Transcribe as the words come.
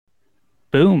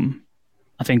Boom.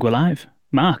 I think we're live.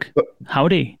 Mark, B-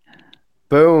 howdy.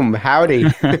 Boom, howdy.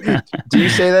 Do you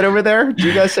say that over there? Do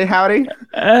you guys say howdy?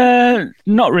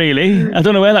 Not really. I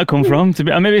don't know where that come from.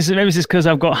 Maybe it's just because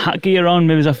I've got hat gear on.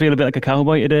 Maybe I feel a bit like a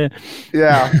cowboy today.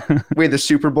 Yeah, we had the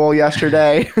Super Bowl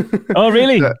yesterday. Oh,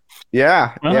 really? So,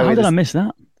 yeah, Well, yeah, how we did I just miss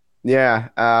that? yeah.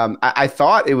 I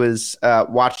thought it was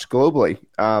watched globally.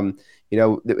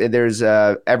 There's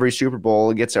every Super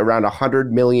Bowl gets around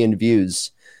 100 million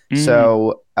views. Mm,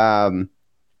 So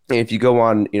if you go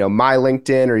on, my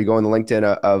LinkedIn or you go on the LinkedIn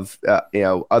of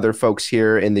other folks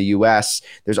here in the U.S.,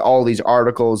 there's all these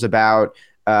articles about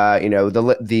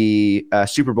the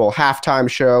Super Bowl halftime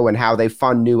show and how they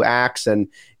fund new acts and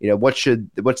what's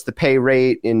the pay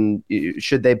rate and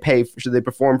should they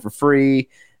perform for free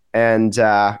and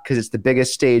because it's the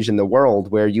biggest stage in the world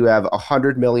where you have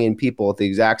 100 million people at the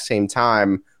exact same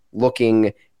time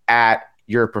looking at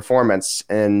your performance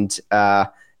and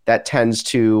that tends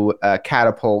to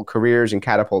catapult careers and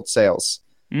catapult sales.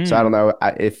 So I don't mm.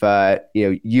 know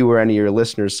if you or any of your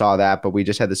listeners saw that, but we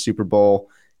just had the Super Bowl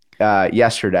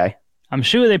yesterday. I'm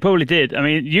sure they probably did. I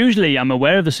mean, usually I'm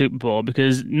aware of the Super Bowl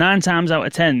because 9 times out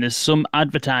of 10, there's some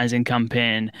advertising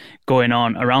campaign going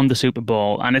on around the Super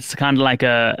Bowl. And it's kind of like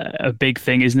a big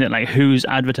thing, isn't it? Like who's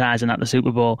advertising at the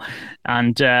Super Bowl?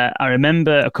 And I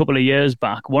remember a couple of years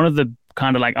back, one of the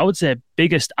kind of like, I would say,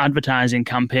 biggest advertising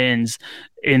campaigns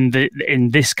in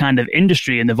this kind of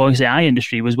industry, in the voice AI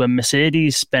industry, was when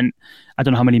Mercedes spent, I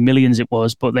don't know how many millions it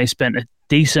was, but they spent a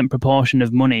decent proportion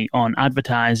of money on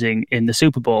advertising in the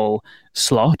Super Bowl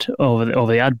slot over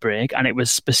the ad break. And it was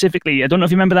specifically, I don't know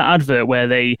if you remember that advert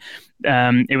where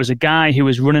it was a guy who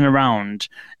was running around.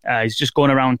 He's just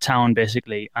going around town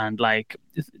basically, and like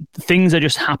things are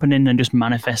just happening and just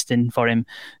manifesting for him.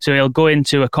 So he'll go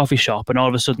into a coffee shop, and all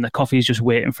of a sudden the coffee is just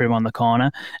waiting for him on the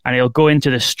corner. And he'll go into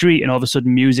the street, and all of a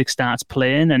sudden music starts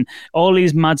playing, and all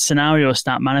these mad scenarios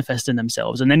start manifesting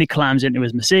themselves. And then he climbs into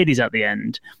his Mercedes at the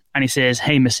end, and he says,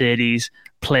 "Hey Mercedes,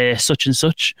 play such and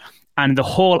such." And the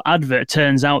whole advert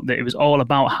turns out that it was all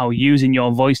about how using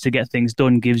your voice to get things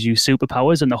done gives you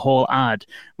superpowers. And the whole ad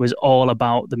was all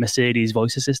about the Mercedes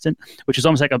voice assistant, which is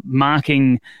almost like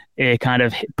marking a kind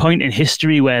of point in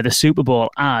history where the Super Bowl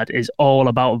ad is all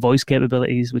about voice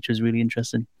capabilities, which was really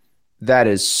interesting. That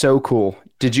is so cool.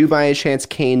 Did you by any chance,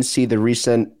 Kane, see the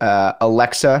recent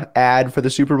Alexa ad for the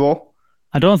Super Bowl?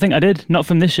 I don't think I did. Not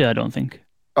from this year, I don't think.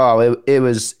 Oh, it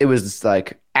was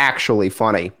like actually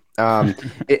funny. Um,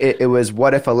 it was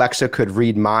what if Alexa could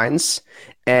read minds,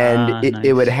 and Ah,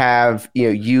 it would nice. have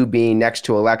you being next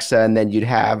to Alexa, and then you'd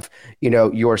have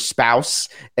your spouse,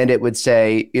 and it would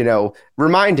say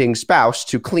reminding spouse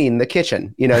to clean the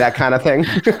kitchen, that kind of thing.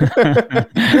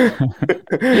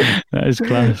 That is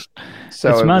class. So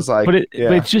It's it mad, was like, but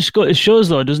yeah. it's just got it shows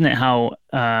though, doesn't it? How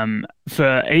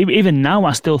even now,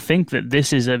 I still think that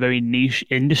this is a very niche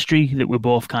industry that we're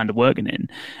both kind of working in,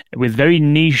 with very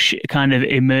niche kind of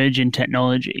emerging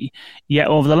technology. Yet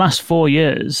over the last 4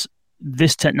 years,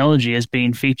 this technology has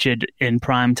been featured in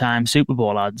primetime Super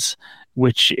Bowl ads,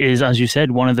 which is, as you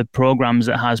said, one of the programs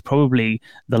that has probably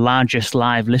the largest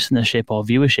live listenership or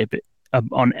viewership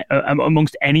on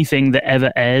amongst anything that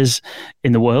ever airs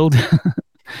in the world.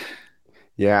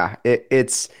 Yeah, it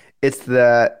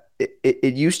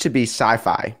used to be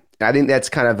sci-fi. I think that's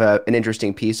kind of an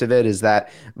interesting piece of it is that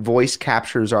voice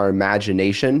captures our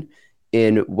imagination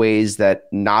in ways that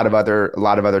not of other a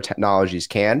lot of other technologies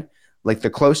can. Like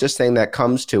the closest thing that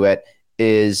comes to it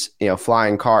is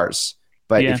flying cars.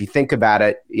 But Yeah, if you think about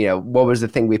it, what was the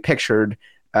thing we pictured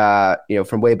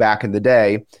from way back in the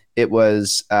day? It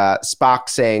was Spock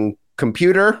saying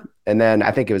computer, and then I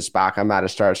think it was Spock. I'm not a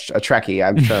Trekkie.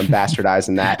 I'm sure I'm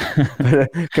bastardizing that.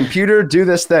 But computer, do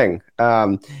this thing.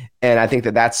 And I think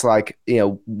that that's like,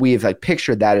 we've like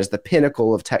pictured that as the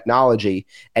pinnacle of technology.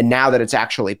 And now that it's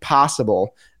actually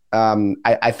possible,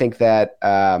 I think that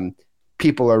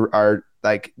people are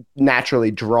like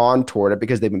naturally drawn toward it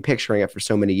because they've been picturing it for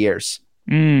so many years.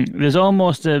 there's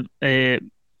almost a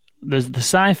there's the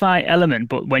sci-fi element,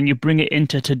 but when you bring it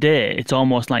into today, it's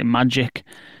almost like magic.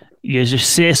 You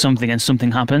just say something and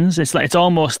something happens. It's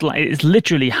almost like it's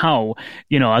literally how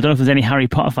I don't know if there's any Harry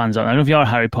Potter fans out there. I don't know if you're a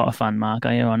Harry Potter fan, Mark,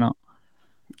 are you or not?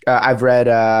 I've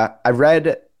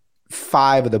read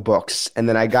five of the books, and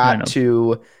then I Fair got enough.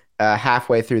 to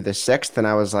halfway through the sixth, and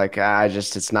I was like,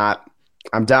 it's not.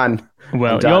 I'm done. I'm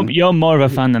Well, you're done. you're more of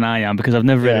a fan than I am because I've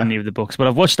never read Yeah. any of the books, but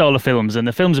I've watched all the films and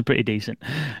the films are pretty decent.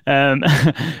 Um,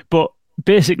 but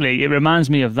basically, it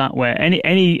reminds me of that where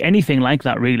anything like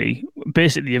that really.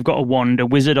 Basically, you've got a wand, a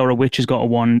wizard or a witch has got a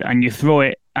wand, and you throw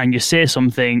it and you say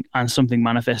something and something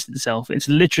manifests itself. That's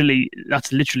literally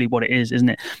what it is, isn't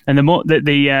it? And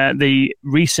the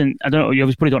recent, I don't know, you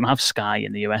probably don't have Sky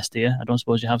in the US, do you? I don't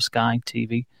suppose you have Sky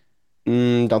TV.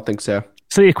 Don't think so.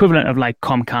 So the equivalent of like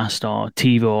Comcast or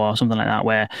TiVo or something like that,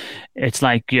 where it's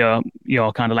like your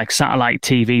kind of like satellite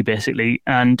TV basically,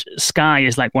 and Sky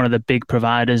is like one of the big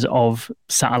providers of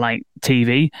satellite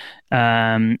TV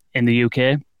in the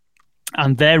UK.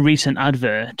 And their recent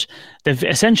advert, they've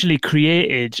essentially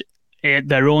created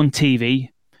their own TV.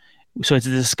 So it's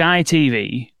the Sky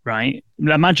TV, right?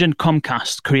 Imagine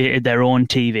Comcast created their own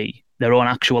TV, their own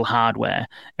actual hardware,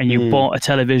 and you bought a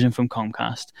television from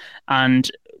Comcast.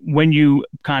 And when you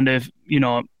kind of,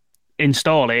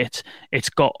 install it, it's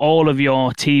got all of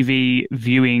your TV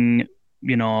viewing,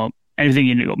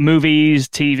 everything movies,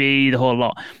 TV, the whole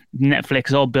lot.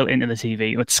 Netflix all built into the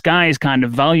TV. But Sky's kind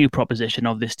of value proposition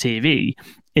of this TV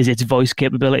is its voice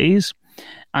capabilities.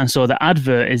 And so the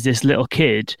advert is this little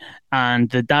kid, and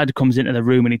the dad comes into the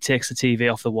room and he takes the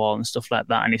TV off the wall and stuff like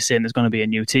that. And he's saying there's going to be a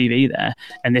new TV there.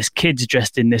 And this kid's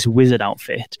dressed in this wizard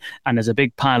outfit. And there's a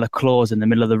big pile of clothes in the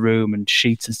middle of the room and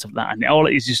sheets and stuff like that. And all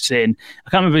he's just saying, I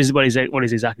can't remember what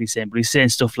he's exactly saying, but he's saying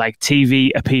stuff like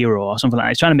TV appear or something like that.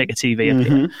 He's trying to make a TV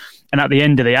appear. And at the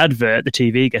end of the advert, the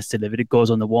TV gets delivered. It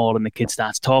goes on the wall and the kid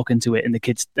starts talking to it, and the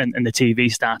TV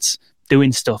starts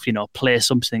doing stuff, play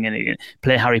something in it,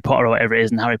 play Harry Potter or whatever it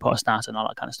is, and Harry Potter starts and all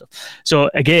that kind of stuff. So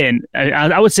again,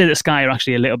 I would say that Sky are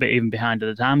actually a little bit even behind at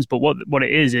the times, but what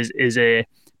it is a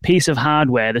piece of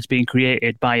hardware that's being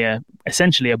created by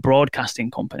essentially a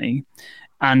broadcasting company,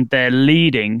 and they're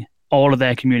leading all of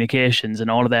their communications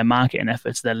and all of their marketing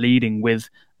efforts. They're leading with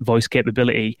voice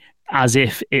capability as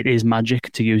if it is magic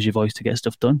to use your voice to get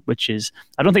stuff done, which is,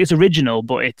 I don't think it's original,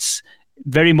 but it's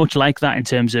very much like that in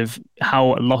terms of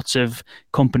how lots of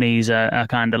companies are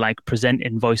kind of like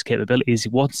presenting voice capabilities.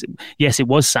 Yes, it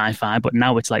was sci-fi, but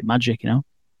now it's like magic,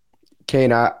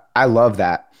 Kane, I love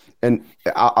that. And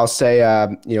I'll say,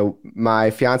 my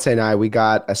fiance and I, we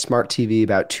got a smart TV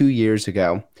about 2 years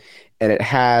ago, and it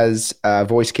has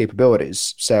voice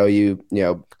capabilities. So you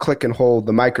click and hold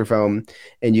the microphone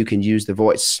and you can use the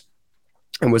voice.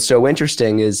 And what's so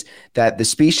interesting is that the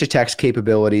speech to text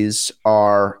capabilities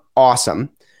are awesome,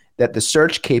 that the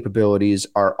search capabilities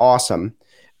are awesome,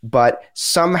 but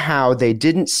somehow they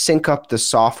didn't sync up the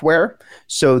software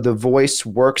so the voice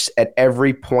works at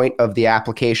every point of the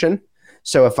application.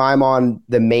 So if I'm on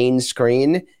the main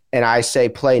screen and I say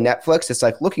play Netflix, it's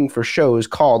like looking for shows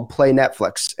called play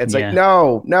Netflix. It's like,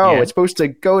 no, it's supposed to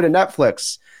go to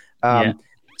Netflix.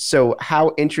 So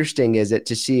how interesting is it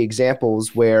to see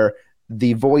examples where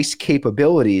the voice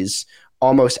capabilities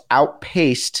almost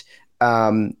outpaced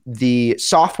the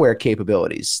software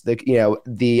capabilities,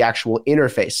 the actual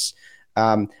interface.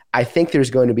 I think there's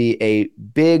going to be a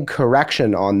big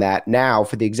correction on that now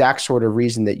for the exact sort of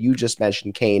reason that you just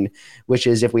mentioned, Kane, which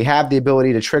is if we have the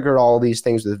ability to trigger all these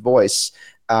things with voice,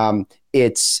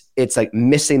 it's like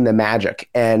missing the magic.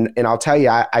 And I'll tell you,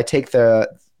 I take the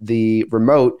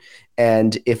remote,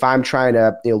 and if I'm trying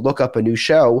to look up a new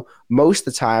show, most of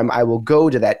the time I will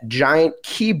go to that giant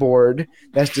keyboard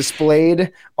that's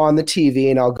displayed on the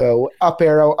TV, and I'll go up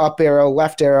arrow,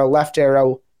 left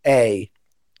arrow, A,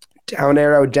 down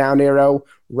arrow,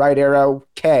 right arrow,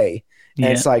 K. And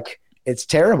it's like, it's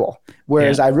terrible.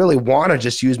 Whereas I really want to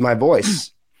just use my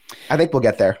voice. I think we'll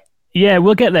get there. Yeah,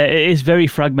 we'll get there. It is very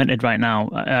fragmented right now.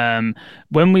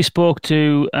 When we spoke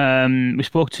to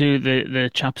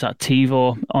the chaps at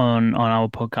TiVo on our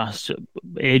podcast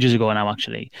ages ago now,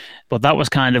 actually, but that was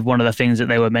kind of one of the things that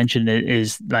they were mentioning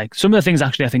is like some of the things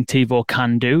actually I think TiVo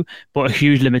can do, but a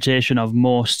huge limitation of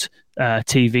most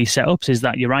TV setups is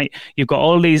that you're right. You've got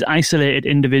all these isolated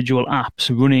individual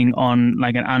apps running on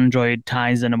like an Android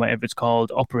Tizen or whatever it's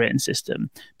called operating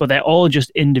system, but they're all just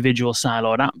individual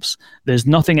siloed apps. There's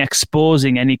nothing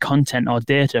exposing any content or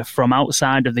data from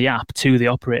outside of the app to the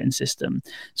operating system.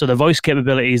 So the voice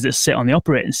capabilities that sit on the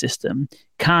operating system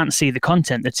can't see the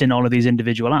content that's in all of these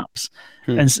individual apps.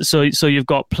 And so you've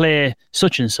got play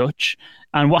such and such.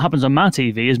 And what happens on my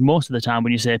TV is most of the time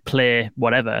when you say play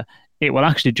whatever, it will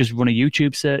actually just run a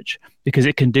YouTube search because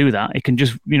it can do that. It can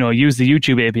just, use the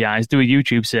YouTube APIs, do a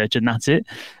YouTube search, and that's it.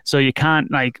 So you can't,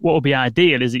 like, what would be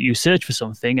ideal is that you search for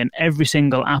something and every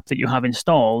single app that you have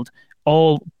installed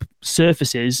all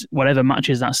surfaces whatever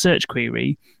matches that search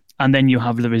query. And then you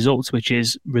have the results, which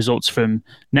is results from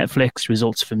Netflix,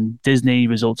 results from Disney,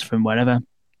 results from wherever.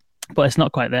 But it's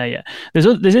not quite there yet.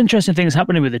 There's interesting things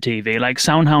happening with the TV, like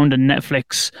SoundHound and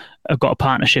Netflix have got a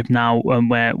partnership now,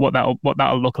 where what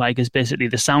that'll look like is basically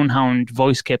the SoundHound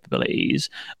voice capabilities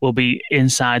will be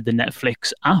inside the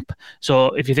Netflix app.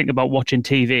 So if you think about watching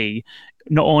TV,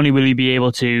 not only will you be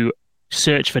able to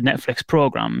search for Netflix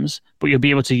programs, but you'll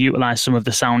be able to utilize some of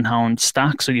the SoundHound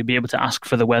stack. So you'll be able to ask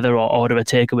for the weather or order a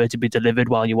takeaway to be delivered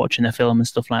while you're watching a film and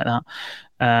stuff like that.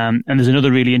 And there's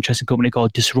another really interesting company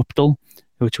called Disruptal,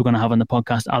 which we're going to have on the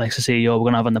podcast. Alex, the CEO, we're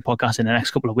going to have on the podcast in the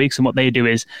next couple of weeks. And what they do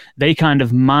is they kind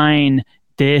of mine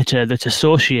data that's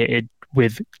associated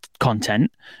with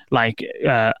content, like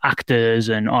actors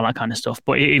and all that kind of stuff.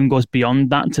 But it even goes beyond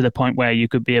that to the point where you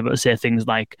could be able to say things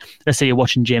like, let's say you're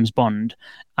watching James Bond,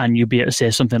 and you'd be able to say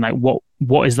something like,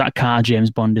 what is that car James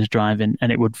Bond is driving?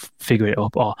 And it would figure it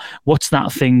up. Or what's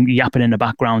that thing yapping in the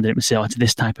background? And it would say, oh, it's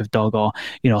this type of dog. Or,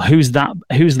 who's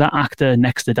that actor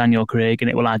next to Daniel Craig?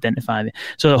 And it will identify it.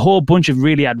 So a whole bunch of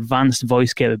really advanced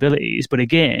voice capabilities. But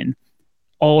again,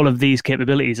 all of these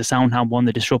capabilities, the SoundHound one,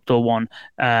 the Disruptor one,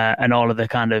 and all of the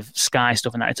kind of Sky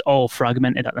stuff and that, it's all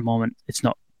fragmented at the moment. It's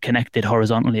not connected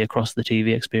horizontally across the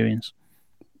TV experience.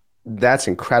 That's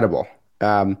incredible.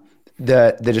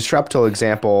 The Disruptor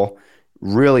example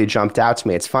really jumped out to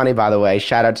me. It's funny, by the way,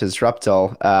 shout out to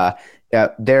Disruptor.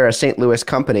 They're a St. Louis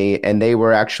company, and they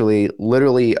were actually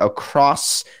literally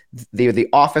across the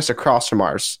office across from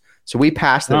ours. So we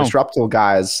passed the Disruptor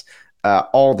guys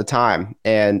all the time,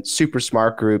 and super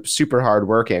smart group, super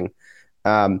hardworking.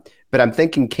 But I'm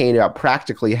thinking, Kane, about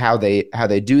practically how they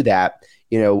do that.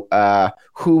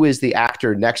 Who is the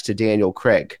actor next to Daniel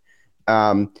Craig?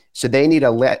 So they need a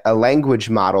language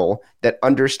model that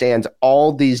understands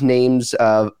all these names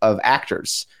of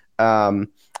actors.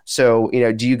 So,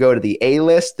 do you go to the A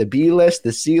list, the B list,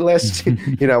 the C list?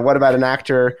 What about an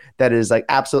actor that is like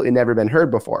absolutely never been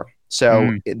heard before?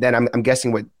 So then I'm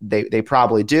guessing what they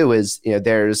probably do is,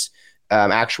 there's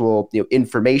actual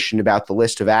information about the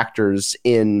list of actors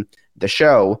in the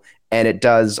show, and it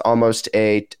does almost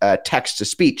a text to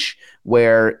speech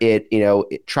where it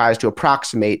tries to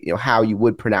approximate how you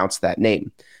would pronounce that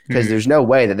name, because there's no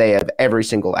way that they have every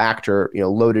single actor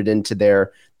loaded into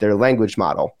their language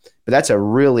model. But that's a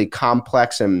really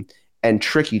complex and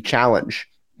tricky challenge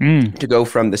to go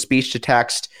from the speech to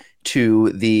text to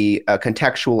the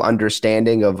contextual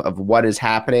understanding of what is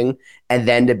happening, and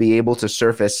then to be able to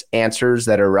surface answers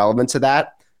that are relevant to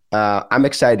that. I'm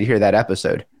excited to hear that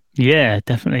episode. Yeah,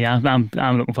 definitely. I'm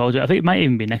looking forward to it. I think it might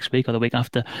even be next week or the week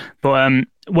after. But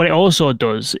what it also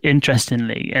does,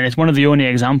 interestingly, and it's one of the only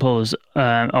examples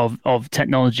of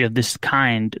technology of this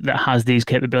kind that has these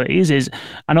capabilities, is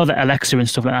I know that Alexa and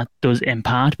stuff like that does in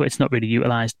part, but it's not really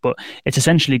utilized. But it's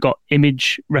essentially got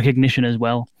image recognition as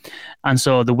well. And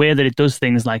so the way that it does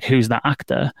things like who's that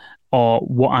actor or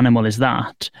what animal is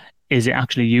that, is it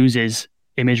actually uses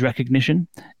image recognition,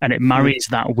 and it marries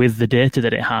that with the data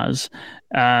that it has,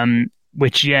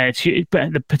 which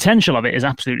but the potential of it is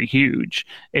absolutely huge.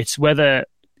 It's whether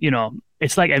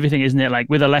it's like everything, isn't it? Like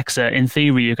with Alexa, in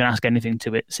theory you can ask anything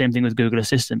to it, same thing with Google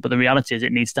Assistant, but the reality is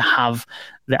it needs to have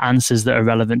the answers that are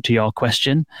relevant to your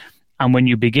question, and when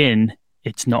you begin,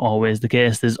 it's not always the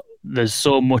case. There's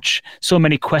so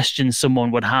many questions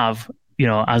someone would have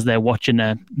as they're watching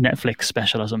a Netflix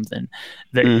special or something,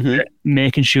 that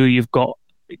making sure you've got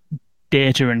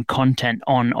data and content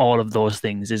on all of those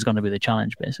things is going to be the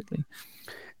challenge, basically.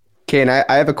 Okay, and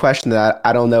I have a question that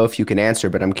I don't know if you can answer,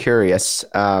 but I'm curious.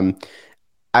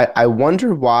 I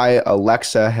wonder why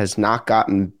Alexa has not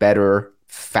gotten better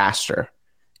faster.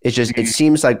 It's just, it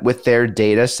seems like with their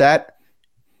data set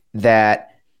that,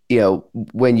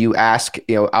 when you ask,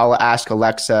 I'll ask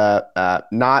Alexa,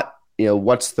 not,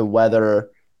 what's the weather?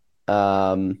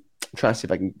 I'm trying to see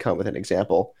if I can come up with an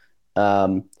example.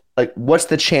 Like, what's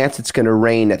the chance it's going to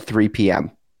rain at 3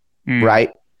 p.m.,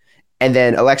 right? And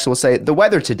then Alexa will say, the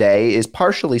weather today is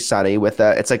partially sunny with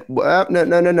it's like, well,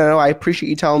 no. I appreciate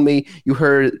you telling me you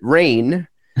heard rain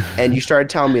and you started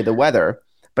telling me the weather.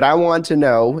 But I want to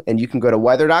know, and you can go to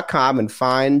weather.com and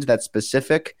find that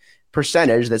specific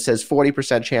percentage that says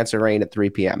 40% chance of rain at 3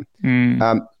 p.m.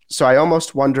 So I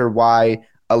almost wonder why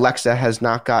Alexa has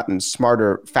not gotten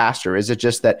smarter faster. Is it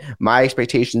just that my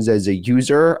expectations as a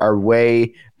user are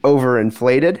way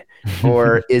overinflated,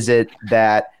 or is it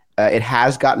that it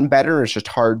has gotten better? It's just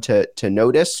hard to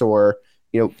notice, or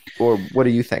or what do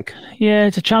you think? Yeah,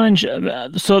 it's a challenge.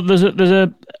 So there's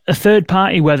a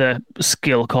third-party weather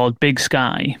skill called Big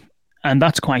Sky, and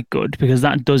that's quite good because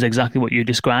that does exactly what you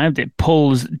described. It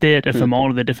pulls data from all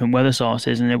of the different weather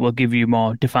sources, and it will give you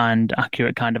more defined,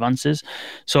 accurate kind of answers.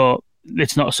 So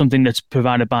it's not something that's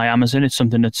provided by Amazon. It's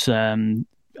something that's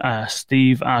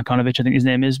Steve Arkonovich, I think his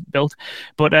name is, built.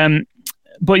 But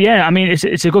But yeah, I mean,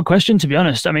 it's a good question, to be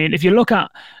honest. I mean, if you look at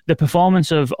the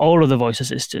performance of all of the voice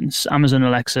assistants, Amazon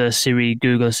Alexa, Siri,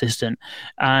 Google Assistant,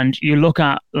 and you look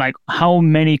at like how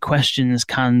many questions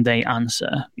can they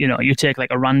answer? You know, you take like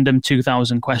a random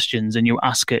 2,000 questions and you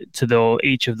ask it to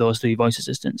each of those three voice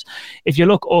assistants. If you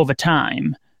look over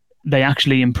time, they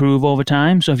actually improve over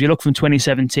time. So if you look from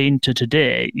 2017 to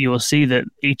today, you will see that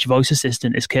each voice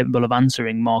assistant is capable of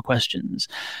answering more questions.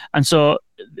 And so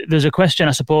there's a question,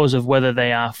 I suppose, of whether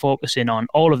they are focusing on,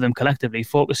 all of them collectively,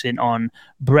 focusing on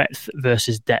breadth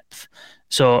versus depth.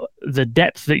 So the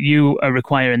depth that you are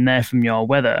requiring there from your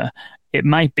weather, it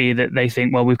might be that they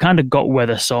think, well, we've kind of got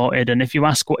weather sorted. And if you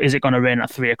ask, what is it going to rain at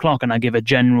 3:00, and I give a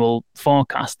general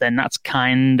forecast, then that's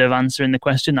kind of answering the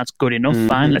question. That's good enough. Mm-hmm.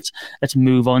 Fine. Let's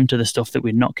move on to the stuff that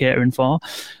we're not catering for.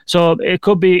 So it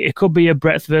could be a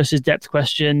breadth versus depth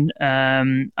question.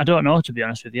 I don't know, to be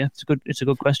honest with you. It's a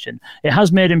good question. It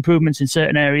has made improvements in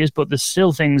certain areas, but there's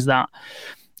still things that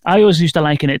I always used to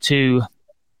liken it to.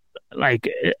 Like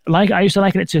I used to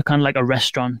liken it to kind of like a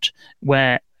restaurant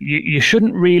where you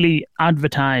shouldn't really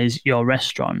advertise your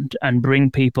restaurant and bring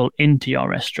people into your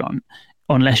restaurant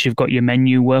unless you've got your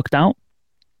menu worked out.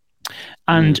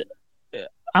 And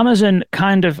Amazon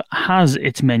kind of has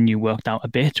its menu worked out a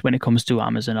bit when it comes to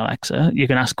Amazon Alexa. You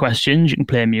can ask questions, you can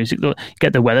play music,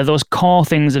 get the weather. Those core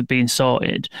things have been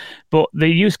sorted. But the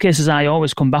use cases I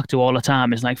always come back to all the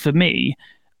time is like, for me,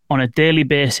 on a daily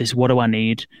basis, what do I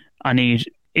need? I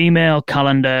need email,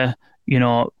 calendar,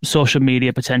 social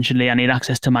media potentially. I need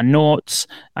access to my notes.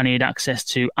 I need access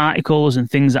to articles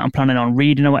and things that I'm planning on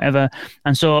reading or whatever.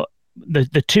 And so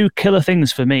the two killer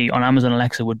things for me on Amazon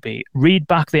Alexa would be read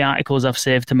back the articles I've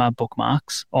saved to my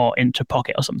bookmarks or into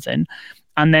Pocket or something,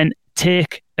 and then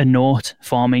take a note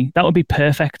for me. That would be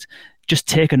perfect. Just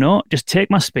take a note, just take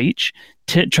my speech,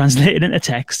 translate it into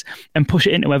text and push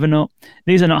it into Evernote.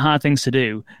 These are not hard things to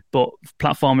do, but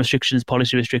platform restrictions,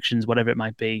 policy restrictions, whatever it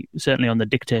might be, certainly on the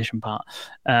dictation part,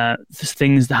 there's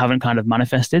things that haven't kind of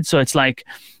manifested. So it's like,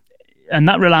 and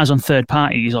that relies on third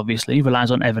parties, obviously,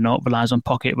 relies on Evernote, relies on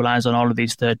Pocket, relies on all of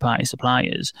these third party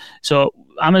suppliers. So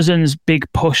Amazon's big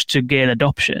push to gain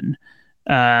adoption,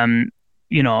 I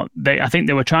think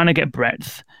they were trying to get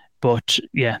breadth, but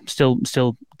yeah, still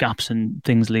gaps and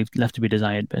things left to be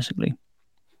desired, basically.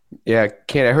 Yeah,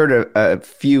 Ken, I heard a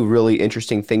few really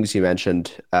interesting things you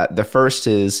mentioned. The first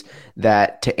is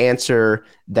that to answer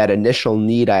that initial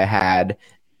need I had,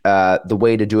 the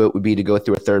way to do it would be to go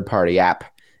through a third-party app.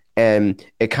 And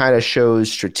it kind of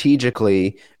shows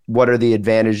strategically what are the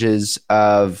advantages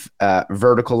of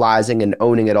verticalizing and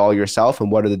owning it all yourself,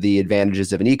 and what are the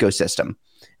advantages of an ecosystem,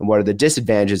 and what are the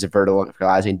disadvantages of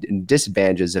verticalizing and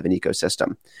disadvantages of an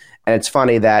ecosystem. And it's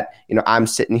funny that I'm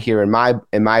sitting here in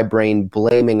my brain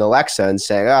blaming Alexa and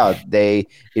saying, oh, they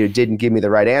didn't give me the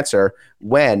right answer,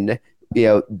 when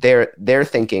they're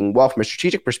thinking, well, from a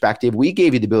strategic perspective, we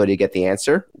gave you the ability to get the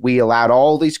answer. We allowed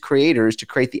all these creators to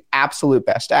create the absolute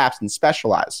best apps and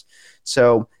specialize.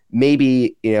 So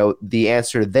maybe the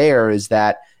answer there is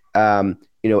that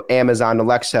Amazon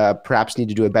Alexa perhaps need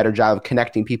to do a better job of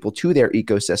connecting people to their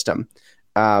ecosystem,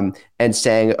 and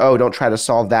saying, oh, don't try to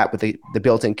solve that with the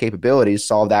built-in capabilities,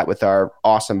 solve that with our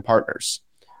awesome partners.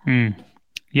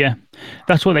 Yeah,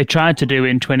 that's what they tried to do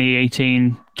in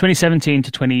 2017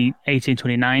 to 2018,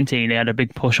 2019. They had a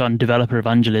big push on developer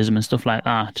evangelism and stuff like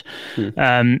that.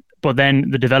 But then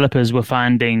the developers were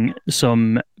finding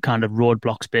some kind of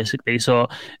roadblocks, basically. So,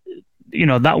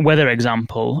 that weather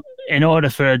example, in order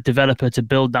for a developer to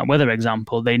build that weather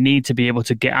example, they need to be able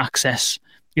to get access.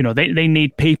 They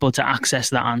need people to access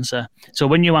that answer. So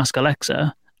when you ask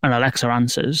Alexa and Alexa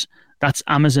answers, that's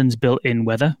Amazon's built-in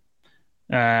weather.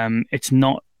 It's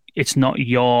not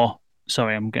your.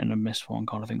 Sorry, I'm getting a missed phone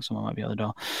call. I think someone might be at the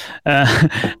door.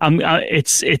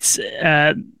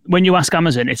 When you ask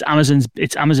Amazon, it's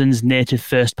Amazon's native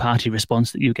first-party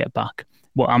response that you get back,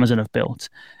 what Amazon have built.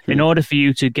 In order for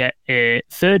you to get a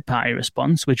third-party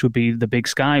response, which would be the Big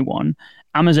Sky one,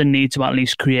 Amazon need to at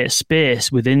least create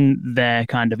space within their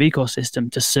kind of ecosystem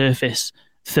to surface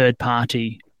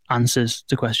third-party answers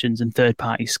to questions and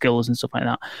third-party skills and stuff like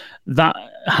that. That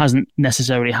hasn't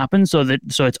necessarily happened, so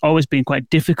it's always been quite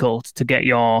difficult to get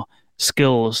your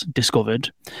skills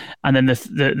discovered. And then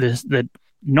the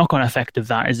knock-on effect of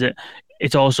that is that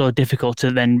it's also difficult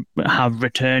to then have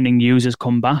returning users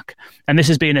come back. And this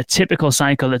has been a typical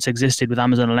cycle that's existed with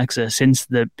Amazon Alexa since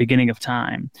the beginning of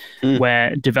time,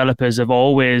 where developers have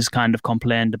always kind of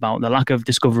complained about the lack of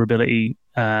discoverability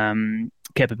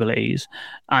capabilities,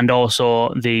 and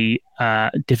also the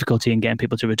difficulty in getting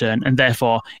people to return. And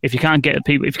therefore, if you can't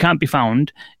be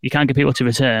found, you can't get people to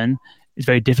return, it's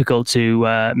very difficult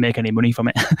to make any money from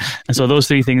it. And so those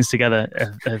three things together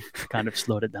have kind of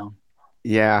slowed it down.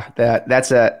 Yeah,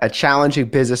 that's a challenging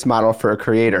business model for a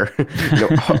creator.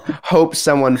 Hope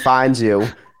someone finds you,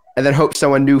 and then hope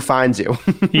someone new finds you.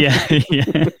 Yeah.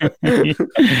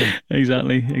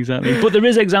 Exactly. But there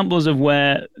is examples of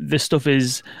where this stuff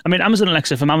is. I mean, Amazon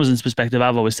Alexa, from Amazon's perspective,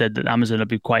 I've always said that Amazon will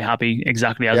be quite happy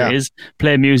exactly as it is.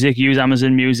 Play music, use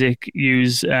Amazon Music,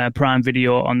 use Prime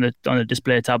Video on the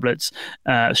display tablets,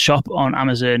 shop on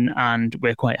Amazon, and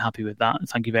we're quite happy with that.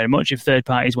 Thank you very much. If third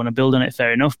parties want to build on it,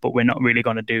 fair enough, but we're not really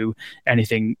going to do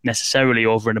anything necessarily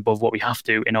over and above what we have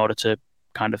to in order to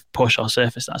kind of push or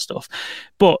surface that stuff.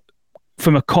 But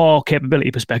from a core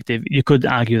capability perspective, you could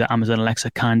argue that Amazon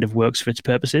Alexa kind of works for its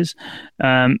purposes.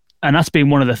 And that's been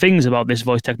one of the things about this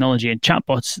voice technology and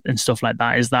chatbots and stuff like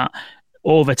that, is that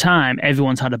over time,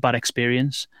 everyone's had a bad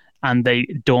experience and they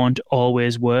don't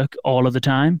always work all of the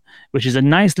time, which is a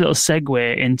nice little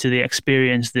segue into the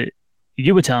experience that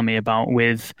you were telling me about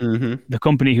with the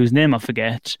company whose name I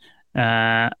forget.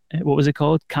 What was it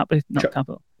called? Charter.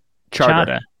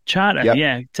 Yep.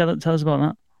 Yeah. Tell us about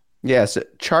that. Yes,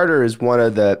 Charter is one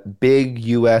of the big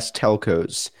U.S.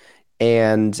 telcos,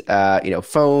 and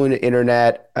phone,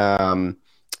 internet,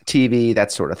 TV,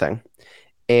 that sort of thing.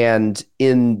 And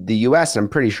in the U.S., I'm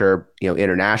pretty sure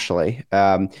internationally,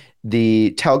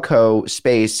 the telco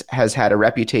space has had a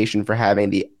reputation for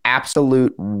having the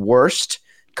absolute worst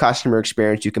customer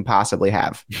experience you can possibly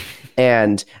have.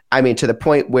 And I mean, to the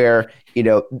point where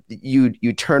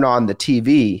you turn on the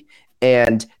TV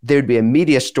and there'd be a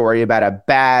media story about a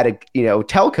bad,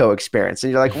 telco experience,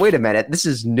 and you're like, "Wait a minute, this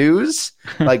is news!"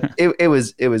 Like it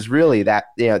was really that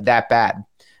that bad.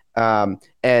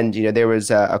 And there was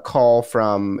a call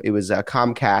from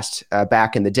Comcast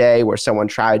back in the day where someone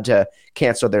tried to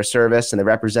cancel their service and the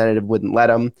representative wouldn't let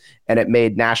them, and it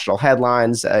made national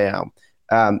headlines. So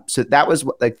that was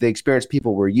like the experience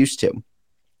people were used to,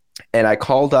 and I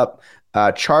called up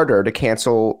Charter to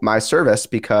cancel my service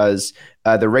because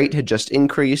the rate had just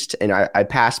increased, and I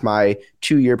passed my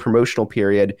 2-year promotional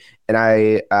period, and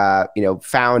I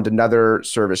found another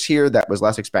service here that was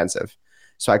less expensive.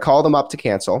 So I called them up to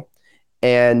cancel,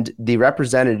 and the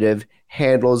representative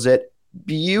handles it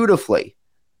beautifully.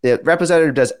 The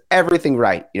representative does everything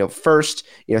right. First,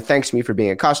 thanks me for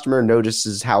being a customer,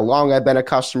 notices how long I've been a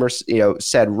customer,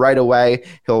 said right away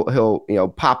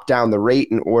he'll pop down the rate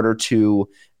in order to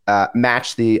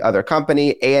match the other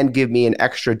company and give me an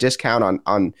extra discount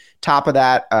on top of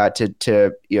that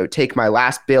to take my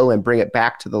last bill and bring it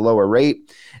back to the lower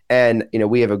rate. And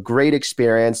we have a great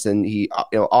experience, and he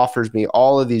offers me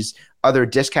all of these other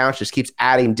discounts, just keeps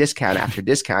adding discount after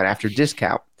discount after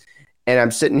discount. And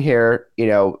I'm sitting here,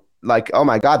 like, oh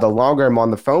my God, the longer I'm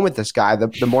on the phone with this guy,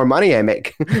 the more money I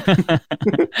make.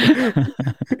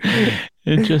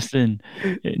 Interesting.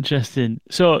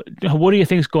 So what do you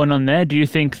think is going on there? Do you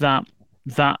think that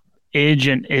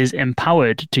agent is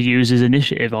empowered to use his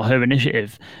initiative or her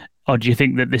initiative? Or do you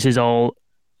think that this is all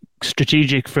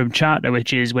strategic from Charter,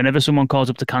 which is whenever someone calls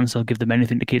up to cancel, give them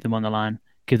anything to keep them on the line,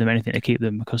 give them anything to keep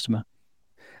them a customer?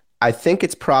 I think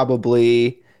it's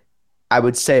probably, I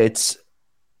would say it's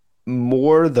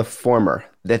more the former,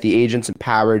 that the agent's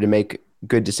empowered to make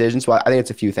good decisions. Well, I think it's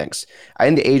a few things. I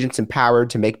think the agent's empowered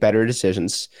to make better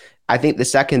decisions. I think the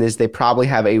second is they probably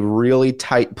have a really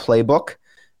tight playbook,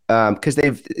 because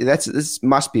this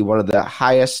must be one of the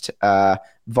highest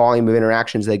volume of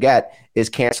interactions they get is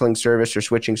canceling service or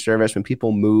switching service when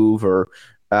people move or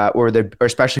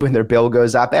especially when their bill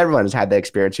goes up. Everyone has had that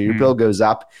experience. Your bill goes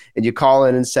up and you call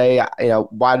in and say,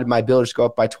 why did my bill just go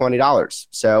up by $20?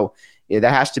 So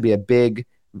that has to be a big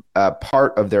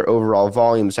part of their overall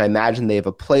volume. So I imagine they have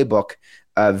a playbook,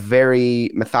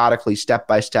 very methodically, step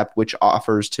by step, which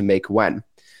offers to make when.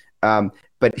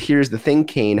 But here's the thing,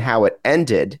 Kane, how it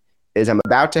ended is I'm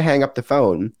about to hang up the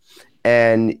phone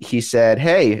and he said,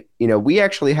 hey, we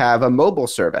actually have a mobile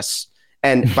service.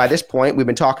 And by this point, we've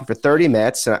been talking for 30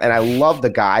 minutes, and I love the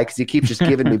guy because he keeps just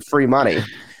giving me free money.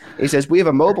 He says, we have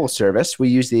a mobile service. We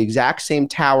use the exact same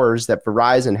towers that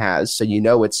Verizon has, so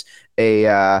it's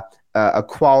a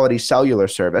quality cellular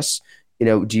service.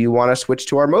 Do you want to switch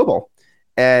to our mobile?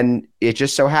 And it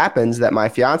just so happens that my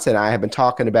fiance and I have been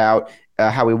talking about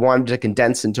how we wanted to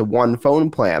condense into one phone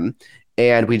plan,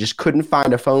 and we just couldn't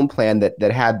find a phone plan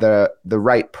that had the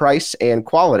right price and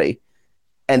quality.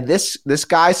 And this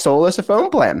guy sold us a phone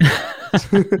plan.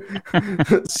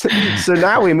 so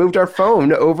now we moved our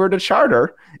phone over to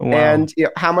Charter. Wow. And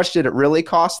how much did it really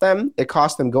cost them? It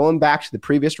cost them going back to the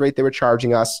previous rate they were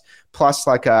charging us, plus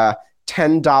like a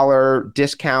 $10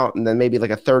 discount, and then maybe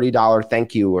like a $30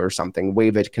 thank you or something,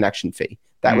 waive a connection fee.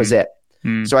 That was it.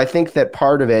 Mm. So I think that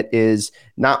part of it is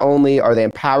not only are they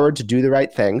empowered to do the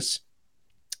right things,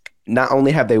 not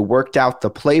only have they worked out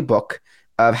the playbook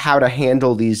of how to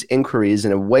handle these inquiries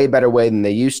in a way better way than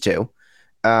they used to.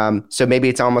 So maybe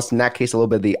it's almost in that case a little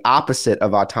bit the opposite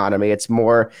of autonomy. It's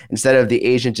more, instead of the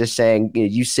agent just saying,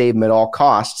 you save them at all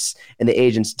costs and the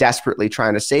agent's desperately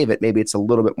trying to save it, maybe it's a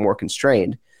little bit more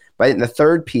constrained. But I think the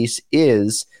third piece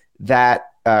is that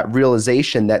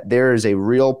realization that there is a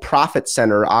real profit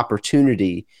center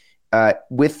opportunity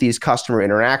with these customer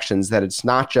interactions, that it's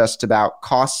not just about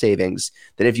cost savings,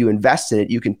 that if you invest in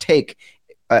it, you can take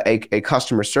a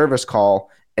customer service call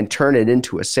and turn it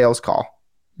into a sales call.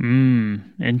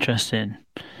 Interesting.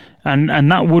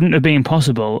 And that wouldn't have been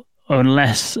possible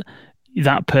unless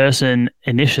that person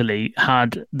initially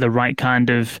had the right kind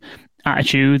of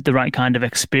attitude, the right kind of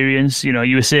experience.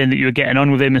 You were saying that you were getting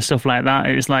on with him and stuff like that.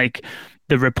 It's like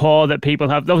the rapport that people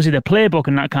have. Obviously, the playbook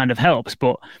and that kind of helps,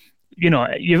 but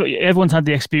everyone's had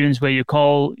the experience where you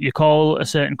call a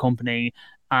certain company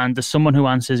and there's someone who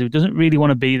answers who doesn't really want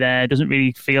to be there, doesn't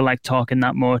really feel like talking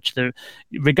that much.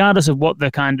 Regardless of what the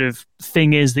kind of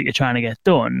thing is that you're trying to get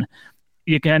done,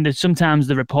 sometimes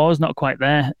the rapport is not quite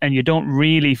there and you don't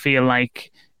really feel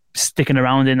like sticking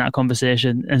around in that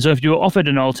conversation. And so if you were offered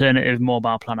an alternative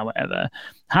mobile plan or whatever,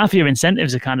 half of your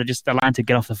incentives are kind of just aligned to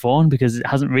get off the phone because it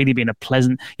hasn't really been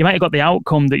you might have got the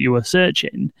outcome that you were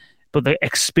searching, but the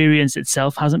experience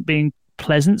itself hasn't been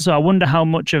pleasant. So I wonder how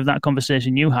much of that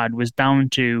conversation you had was down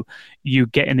to you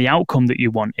getting the outcome that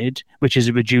you wanted, which is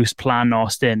a reduced plan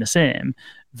or staying the same,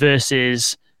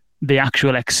 versus the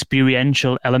actual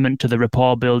experiential element to the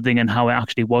rapport building and how it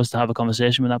actually was to have a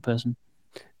conversation with that person.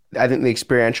 I think the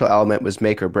experiential element was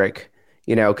make or break,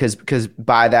 because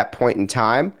by that point in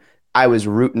time, I was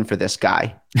rooting for this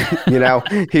guy.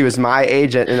 He was my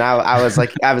agent, and I was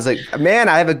like, man,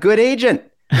 I have a good agent.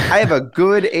 I have a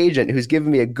good agent who's given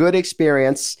me a good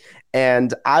experience,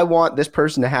 and I want this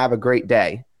person to have a great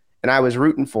day. And I was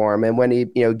rooting for him. And when he,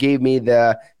 gave me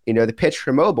the pitch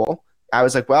for mobile, I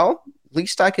was like, well,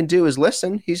 least I can do is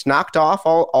listen. He's knocked off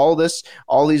all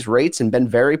these rates and been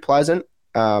very pleasant.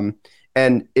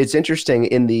 And it's interesting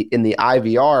in the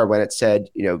IVR when it said,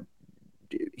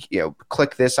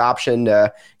 click this option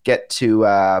to get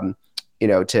to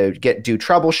do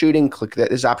troubleshooting, click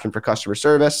this option for customer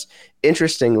service.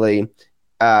 Interestingly,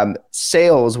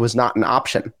 sales was not an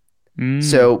option.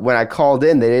 So when I called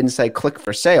in, they didn't say click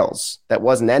for sales. That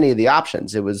wasn't any of the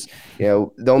options. It was,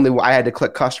 I had to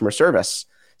click customer service.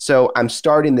 So I'm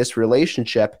starting this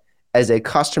relationship as a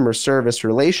customer service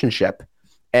relationship,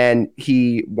 and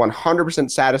he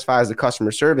 100% satisfies the customer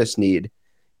service need.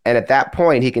 And at that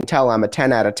point, he can tell I'm a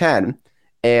 10 out of 10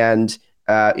 and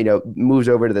moves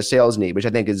over to the sales need, which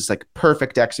I think is like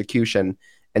perfect execution.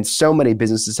 And so many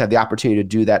businesses have the opportunity to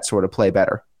do that sort of play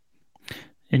better.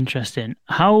 Interesting.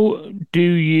 How do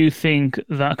you think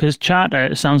that, because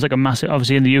Charter sounds like a massive,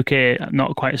 obviously in the UK, I'm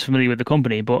not quite as familiar with the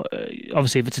company, but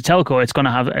obviously if it's a telco, it's going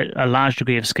to have a large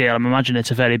degree of scale. I'm imagining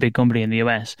it's a very big company in the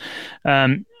US.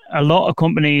 A lot of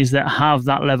companies that have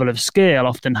that level of scale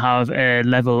often have a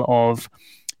level of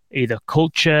either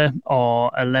culture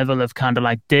or a level of kind of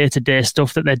like day-to-day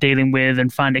stuff that they're dealing with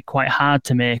and find it quite hard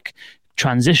to make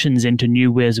transitions into new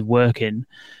ways of working.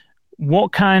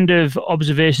 What kind of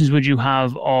observations would you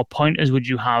have or pointers would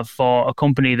you have for a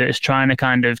company that is trying to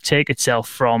kind of take itself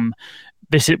from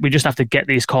we just have to get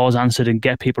these calls answered and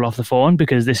get people off the phone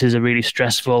because this is a really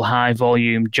stressful, high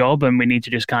volume job and we need to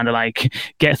just kind of like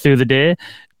get through the day,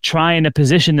 trying to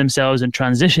position themselves and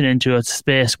transition into a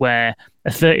space where a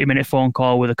 30-minute phone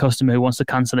call with a customer who wants to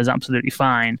cancel is absolutely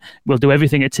fine. We'll do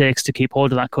everything it takes to keep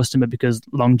hold of that customer because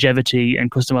longevity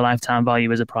and customer lifetime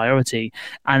value is a priority.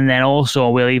 And then also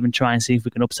we'll even try and see if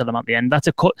we can upsell them at the end. That's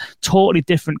a totally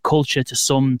different culture to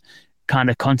some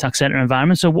kind of contact center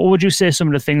environment. So what would you say some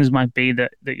of the things might be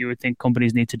that you would think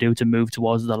companies need to do to move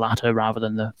towards the latter rather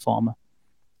than the former?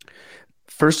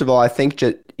 First of all, I think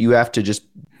that you have to just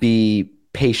be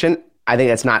patient. I think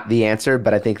that's not the answer,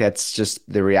 but I think that's just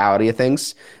the reality of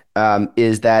things,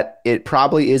 is that it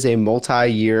probably is a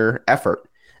multi-year effort.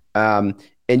 And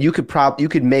you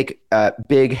could make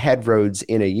big headroads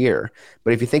in a year.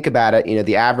 But if you think about it,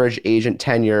 the average agent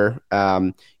tenure,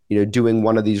 doing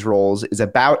one of these roles is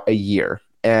about a year.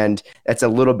 And that's a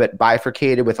little bit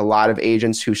bifurcated with a lot of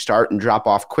agents who start and drop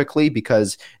off quickly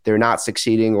because they're not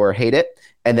succeeding or hate it.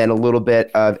 And then a little bit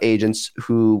of agents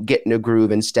who get in a groove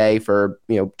and stay for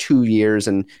 2 years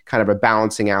and kind of a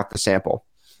balancing out the sample.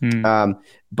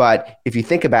 But if you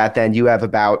think about it, then you have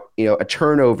about a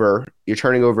turnover. You're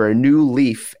turning over a new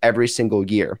leaf every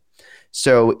single year.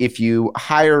 So if you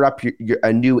hire up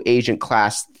a new agent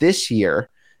class this year,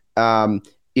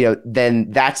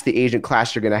 then that's the agent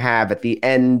class you're going to have at the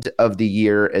end of the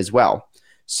year as well.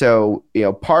 So,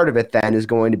 part of it then is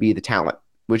going to be the talent,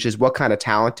 which is what kind of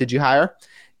talent did you hire?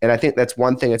 And I think that's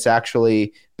one thing that's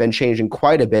actually been changing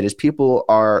quite a bit is people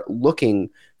are looking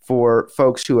for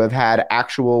folks who have had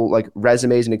actual like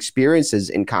resumes and experiences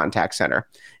in contact center.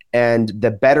 And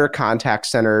the better contact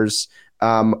centers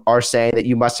are saying that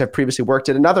you must have previously worked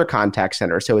at another contact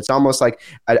center. So it's almost like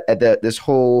this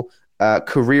whole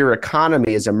career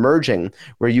economy is emerging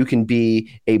where you can be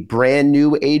a brand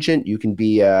new agent, you can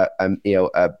be a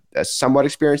somewhat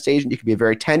experienced agent, you can be a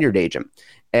very tenured agent.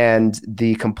 And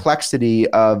the complexity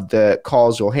of the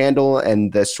calls you'll handle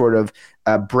and the sort of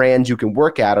brands you can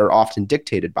work at are often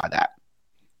dictated by that.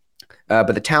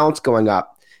 But the talent's going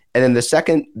up. And then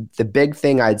the big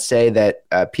thing I'd say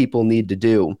that people need to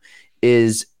do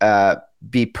is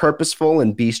be purposeful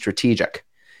and be strategic.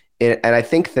 And I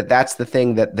think that that's the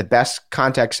thing that the best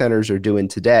contact centers are doing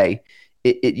today.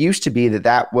 It used to be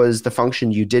that was the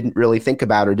function you didn't really think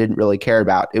about or didn't really care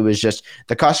about. It was just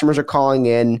the customers are calling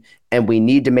in and we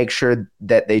need to make sure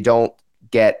that they don't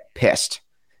get pissed.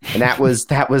 And that was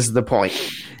the point.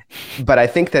 But I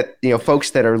think that,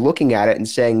 folks that are looking at it and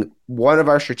saying one of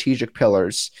our strategic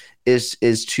pillars is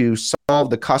to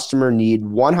solve the customer need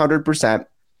 100%.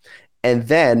 And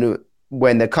then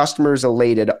when the customer is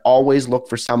elated, always look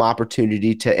for some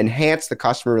opportunity to enhance the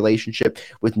customer relationship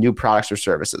with new products or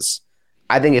services.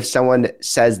 I think if someone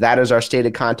says that is our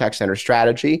stated contact center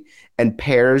strategy and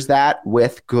pairs that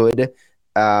with good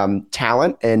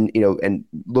talent and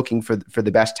looking for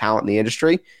the best talent in the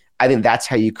industry, I think that's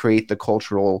how you create the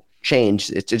cultural change.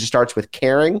 It just starts with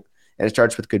caring and it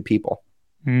starts with good people.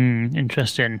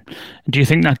 Interesting. Do you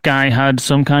think that guy had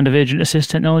some kind of agent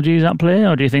assist technologies at play,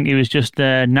 or do you think he was just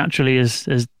naturally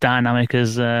as dynamic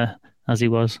as he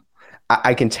was?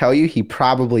 I can tell you he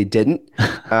probably didn't,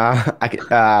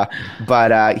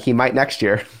 but he might next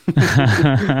year.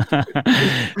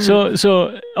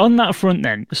 So on that front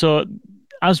then, so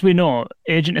as we know,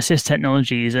 agent assist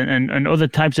technologies and other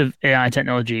types of AI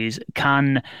technologies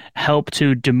can help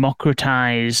to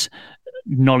democratize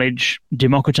knowledge,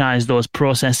 democratize those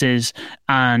processes,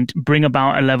 and bring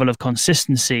about a level of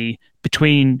consistency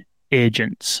between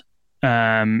agents.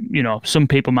 Some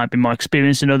people might be more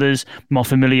experienced than others, more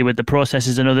familiar with the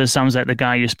processes than others. Sounds like the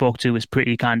guy you spoke to was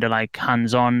pretty kind of like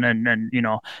hands-on and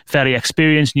fairly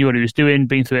experienced, knew what he was doing,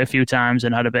 been through it a few times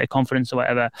and had a bit of confidence or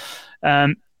whatever.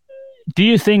 Do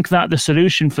you think that the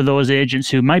solution for those agents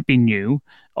who might be new,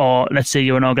 or let's say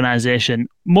you're an organization,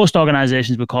 most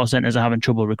organizations with call centers are having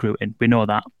trouble recruiting. We know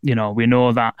that. We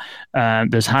know that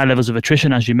there's high levels of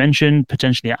attrition, as you mentioned,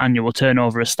 potentially annual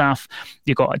turnover of staff.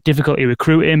 You've got difficulty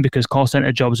recruiting because call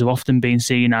center jobs have often been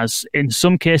seen as, in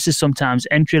some cases, sometimes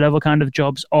entry-level kind of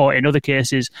jobs, or in other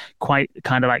cases, quite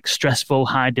kind of like stressful,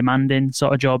 high-demanding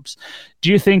sort of jobs. Do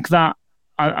you think that,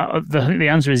 I think the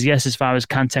answer is yes as far as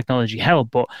can technology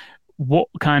help, but what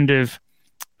kind of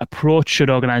approach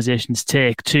should organizations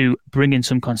take to bring in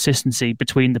some consistency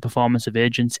between the performance of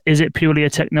agents? Is it purely a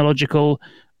technological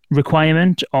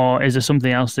requirement, or is there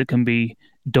something else that can be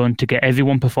done to get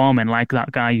everyone performing like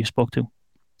that guy you spoke to?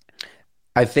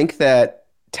 I think that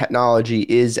technology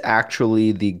is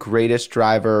actually the greatest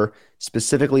driver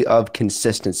specifically of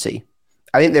consistency.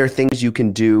 I think there are things you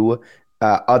can do,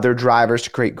 other drivers to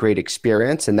create great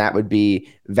experience, and that would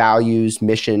be values,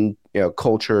 mission,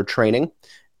 culture, training.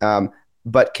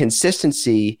 But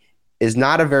consistency is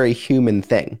not a very human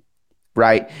thing,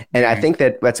 right? And I think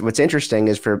that what's interesting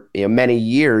is for many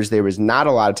years, there was not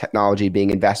a lot of technology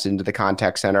being invested into the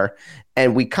contact center.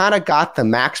 And we kind of got the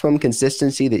maximum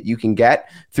consistency that you can get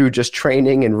through just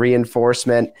training and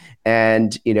reinforcement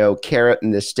and, carrot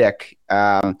and the stick,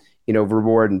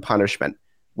 reward and punishment.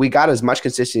 We got as much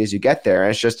consistency as you get there.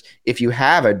 And it's just, if you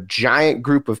have a giant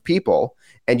group of people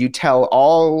and you tell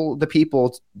all the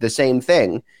people the same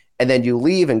thing, and then you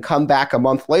leave and come back a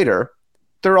month later,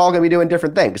 they're all going to be doing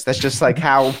different things. That's just like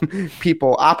how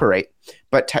people operate.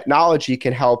 But technology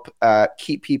can help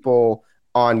keep people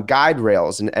on guide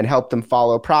rails and help them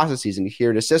follow processes and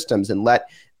adhere to systems and let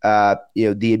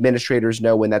the administrators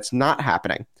know when that's not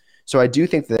happening. So I do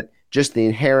think that just the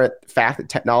inherent fact that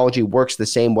technology works the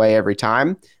same way every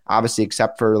time, obviously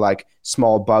except for like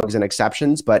small bugs and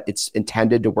exceptions, but it's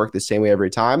intended to work the same way every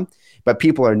time. But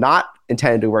people are not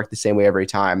intended to work the same way every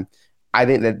time. I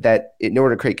think that in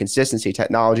order to create consistency,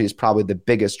 technology is probably the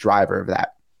biggest driver of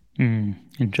that.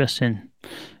 Interesting.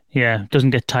 Yeah,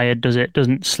 doesn't get tired, does it?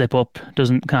 Doesn't slip up,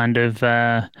 doesn't kind of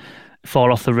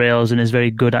fall off the rails, and is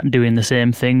very good at doing the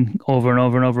same thing over and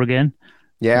over and over again.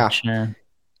 Yeah.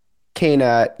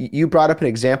 Kane, you brought up an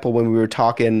example when we were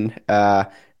talking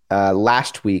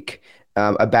last week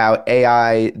about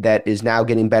AI that is now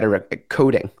getting better at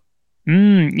coding.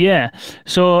 Yeah.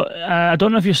 So I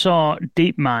don't know if you saw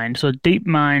DeepMind. So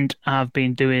DeepMind have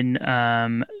been doing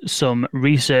some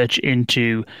research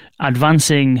into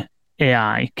advancing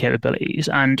AI capabilities,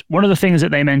 and one of the things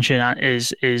that they mention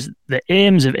is the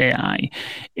aims of AI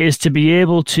is to be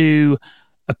able to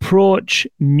approach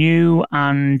new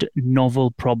and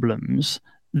novel problems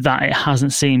that it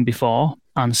hasn't seen before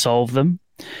and solve them.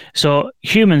 So what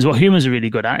humans are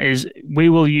really good at is we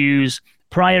will use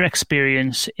prior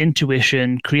experience,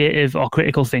 intuition, creative or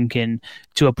critical thinking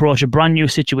to approach a brand new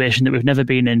situation that we've never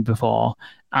been in before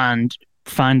and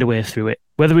find a way through it.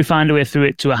 Whether we find a way through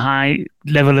it to a high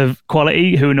level of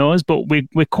quality, who knows? But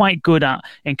we're quite good at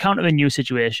encountering new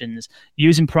situations,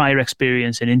 using prior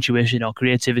experience and intuition or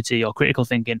creativity or critical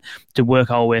thinking to work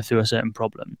our way through a certain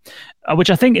problem, which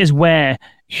I think is where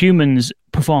humans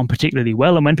perform particularly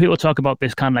well. And when people talk about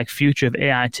this kind of like future of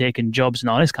AI taking jobs and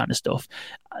all this kind of stuff,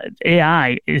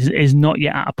 AI is not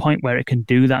yet at a point where it can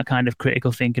do that kind of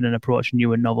critical thinking and approach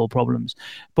new and novel problems.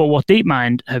 But what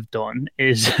DeepMind have done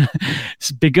is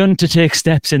begun to take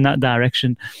steps in that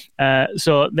direction.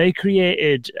 So they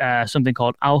created something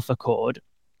called AlphaCode.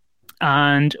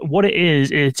 And what it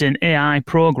is, it's an AI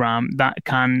program that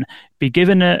can be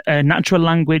given a natural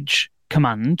language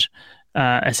command,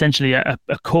 essentially a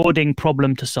coding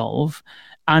problem to solve,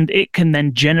 and it can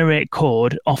then generate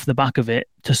code off the back of it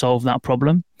to solve that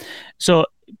problem. So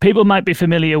people might be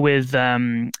familiar with so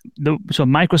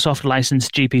Microsoft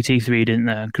licensed GPT-3, didn't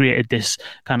they? Created this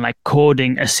kind of like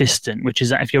coding assistant, which is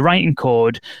that if you're writing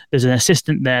code, there's an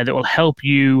assistant there that will help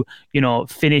you,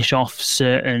 finish off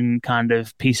certain kind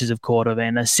of pieces of code of it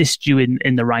and assist you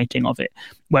in the writing of it.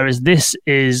 Whereas this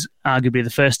is arguably the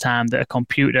first time that a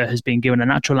computer has been given a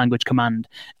natural language command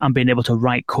and been able to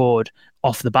write code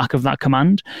off the back of that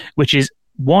command, which is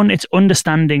one, it's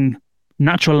understanding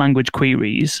natural language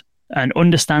queries and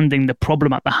understanding the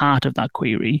problem at the heart of that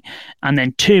query. And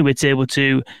then two, it's able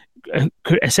to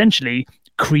essentially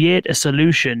create a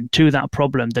solution to that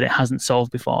problem that it hasn't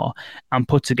solved before and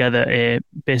put together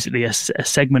basically a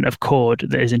segment of code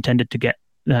that is intended to get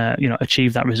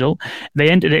achieve that result. They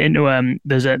entered it into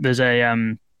there's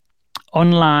a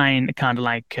online kind of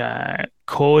like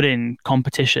coding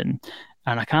competition,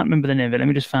 and I can't remember the name of it. Let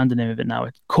me just find the name of it now.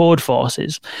 It's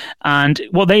Codeforces. And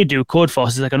what they do, Codeforces,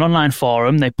 is like an online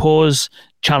forum. They pose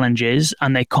challenges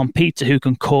and they compete to who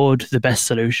can code the best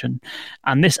solution.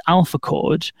 And this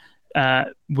AlphaCode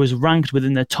was ranked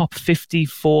within the top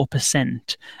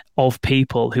 54% of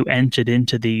people who entered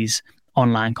into these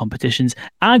online competitions.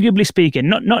 Arguably speaking,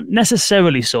 not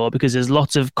necessarily so, because there's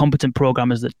lots of competent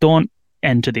programmers that don't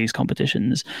enter these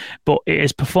competitions, but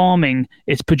it's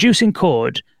producing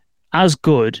code as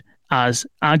good as,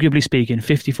 arguably speaking,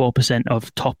 54%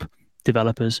 of top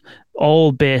developers,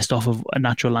 all based off of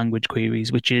natural language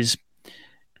queries, which is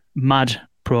mad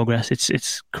progress.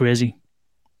 It's crazy.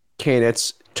 Kane,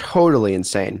 it's totally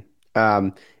insane.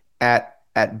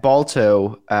 At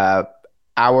Balto,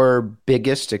 our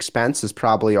biggest expense is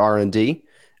probably R&D,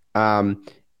 and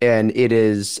it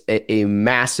is a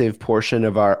massive portion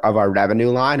of our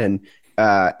revenue line, and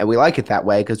we like it that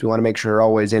way because we want to make sure we're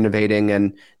always innovating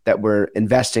and that we're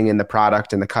investing in the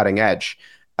product and the cutting edge.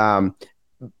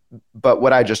 But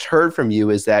what I just heard from you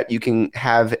is that you can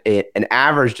have an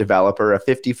average developer, a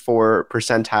 54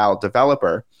 percentile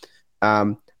developer,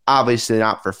 obviously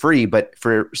not for free, but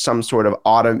for some sort of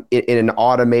in an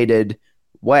automated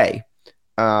way.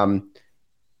 I'm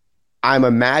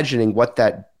imagining what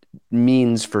that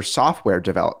means for software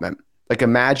development. Like,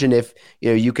 imagine if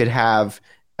you could have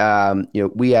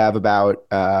we have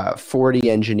about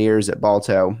 40 engineers at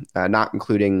Balto, not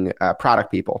including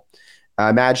product people.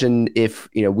 Imagine if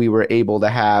we were able to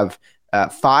have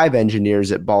 5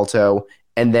 engineers at Balto,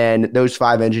 and then those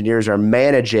 5 engineers are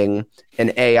managing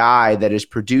an AI that is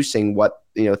producing what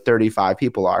 35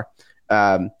 people are.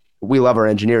 We love our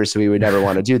engineers, so we would never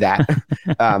want to do that.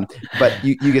 But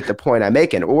you get the point I'm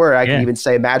making. Or I can even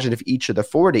say, imagine if each of the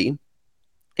 40,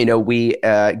 we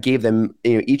gave them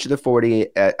each of the 40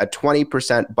 a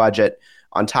 20% budget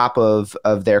on top of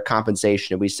their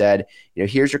compensation. And we said,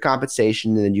 here's your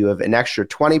compensation, and then you have an extra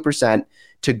 20%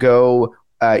 to go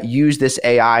use this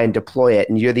AI and deploy it,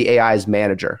 and you're the AI's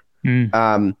manager.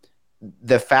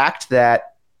 The fact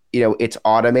that it's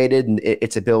automated and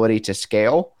its ability to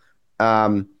scale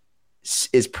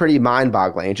is pretty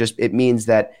mind-boggling. It means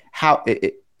that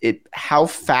how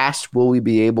fast will we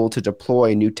be able to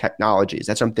deploy new technologies?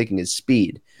 That's what I'm thinking is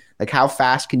speed. Like how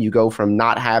fast can you go from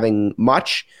not having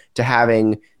much to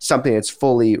having something that's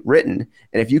fully written?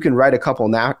 And if you can write a couple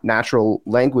natural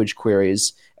language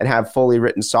queries and have fully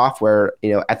written software,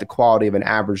 at the quality of an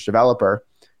average developer,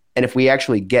 and if we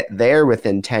actually get there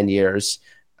within 10 years,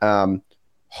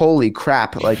 holy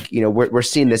crap, like, we're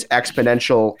seeing this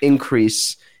exponential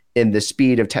increase in the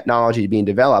speed of technology being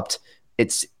developed.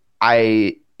 It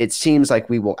seems like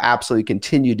we will absolutely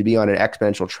continue to be on an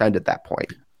exponential trend at that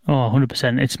point. Oh,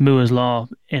 100%. It's Moore's Law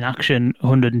in action,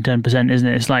 110%, isn't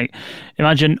it? It's like,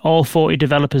 imagine all 40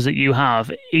 developers that you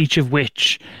have, each of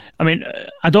which, I mean,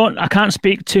 I can't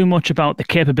speak too much about the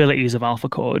capabilities of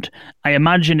AlphaCode. I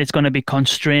imagine it's going to be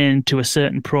constrained to a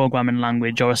certain programming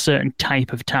language or a certain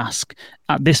type of task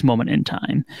at this moment in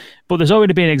time. But there's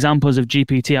already been examples of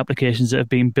GPT applications that have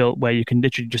been built where you can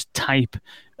literally just type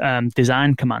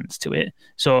design commands to it.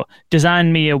 So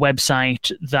design me a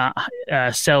website that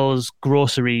sells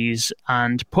groceries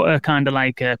and put a kind of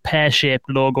like a pear-shaped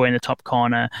logo in the top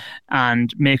corner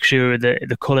and make sure that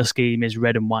the color scheme is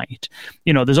red and white.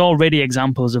 There's already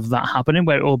examples of that happening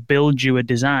where it will build you a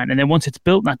design. And then once it's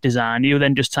built that design, you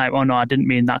then just type, oh no, I didn't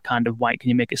mean that kind of white. Can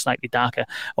you make it slightly darker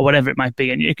or whatever it might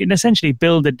be? And you can essentially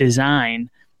build a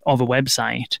design of a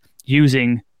website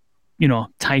using,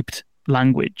 typed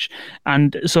language.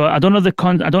 And so I don't know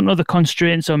the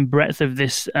constraints on breadth of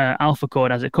this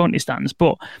AlphaCode as it currently stands,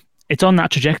 but it's on that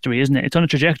trajectory, isn't it? It's on a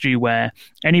trajectory where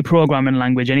any programming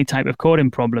language, any type of coding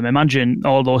problem, imagine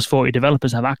all those 40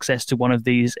 developers have access to one of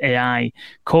these AI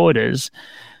coders,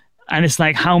 and it's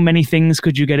like, how many things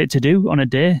could you get it to do on a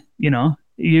day?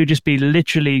 You just be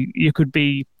literally, you could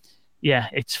be, yeah,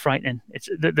 it's frightening. It's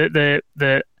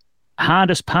the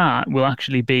hardest part will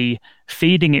actually be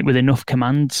feeding it with enough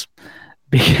commands,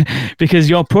 because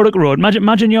your product road,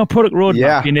 imagine your product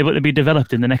roadmap being able to be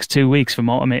developed in the next 2 weeks from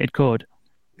automated code.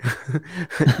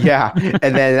 Yeah.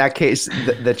 And then in that case,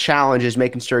 the challenge is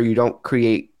making sure you don't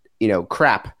create,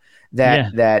 crap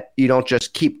that you don't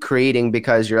just keep creating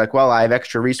because you're like, well, I have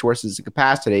extra resources and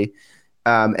capacity.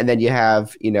 And then you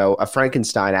have, a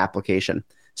Frankenstein application.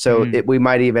 So we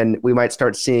might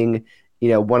start seeing,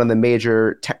 one of the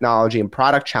major technology and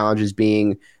product challenges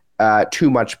being too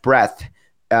much breadth,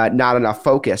 not enough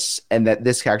focus, and that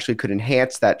this actually could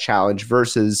enhance that challenge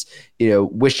versus,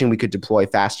 wishing we could deploy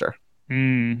faster.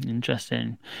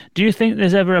 Interesting. Do you think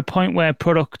there's ever a point where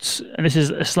products, and this is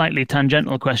a slightly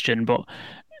tangential question, but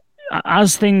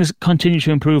as things continue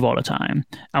to improve all the time,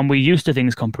 and we're used to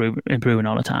things improving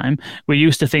all the time, we're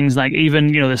used to things like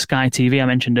even, the Sky TV I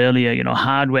mentioned earlier,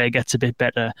 hardware gets a bit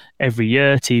better every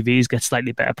year, TVs get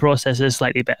slightly better processors,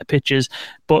 slightly better pictures.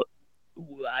 But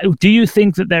do you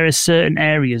think that there are certain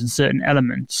areas and certain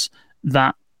elements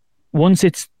that once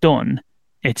it's done,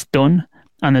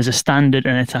 and there's a standard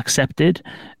and it's accepted?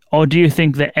 Or do you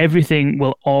think that everything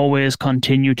will always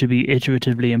continue to be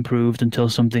iteratively improved until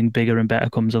something bigger and better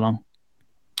comes along?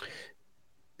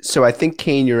 So I think,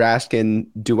 Kane, you're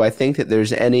asking, do I think that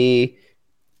there's any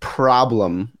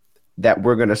problem that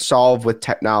we're going to solve with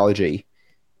technology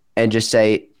and just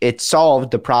say, it's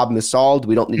solved, the problem is solved,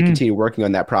 we don't need to continue working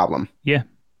on that problem? Yeah.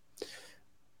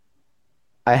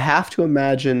 I have to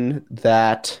imagine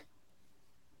that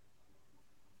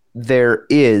there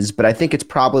is, but I think it's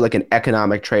probably like an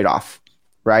economic trade-off,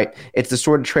 right? It's the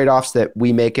sort of trade-offs that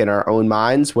we make in our own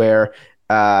minds where,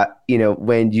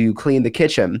 when you clean the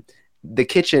kitchen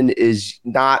is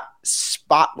not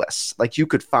spotless. Like you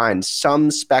could find some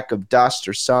speck of dust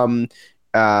or some,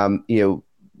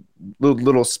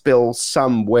 little spill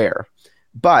somewhere,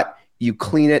 but you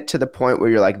clean it to the point where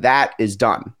you're like, that is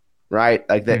done, right?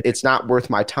 Like that it's not worth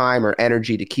my time or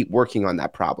energy to keep working on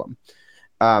that problem.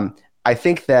 I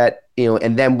think that,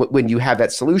 and then when you have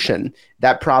that solution,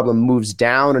 that problem moves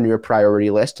down on your priority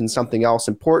list and something else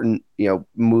important,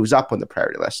 moves up on the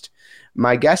priority list.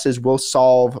 My guess is we'll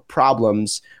solve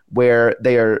problems where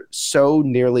they are so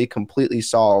nearly completely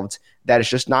solved that it's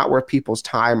just not worth people's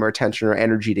time or attention or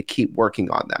energy to keep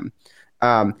working on them.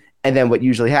 And then what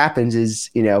usually happens is,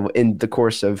 in the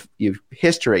course of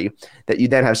history, that you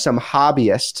then have some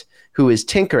hobbyist who is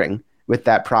tinkering with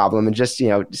that problem and just,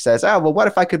 says, oh, well, what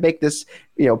if I could make this,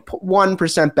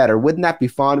 1% better? Wouldn't that be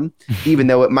fun? Even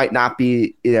though it might not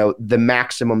be, the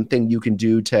maximum thing you can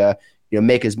do to,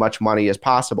 make as much money as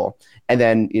possible. And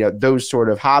then, those sort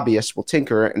of hobbyists will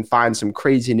tinker and find some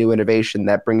crazy new innovation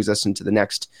that brings us into the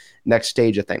next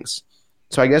stage of things.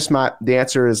 So I guess the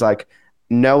answer is like,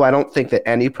 no, I don't think that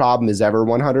any problem is ever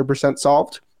 100%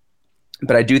 solved,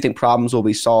 but I do think problems will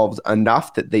be solved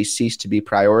enough that they cease to be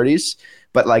priorities.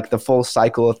 But like the full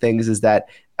cycle of things is that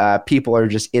people are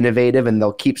just innovative and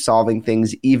they'll keep solving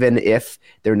things even if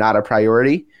they're not a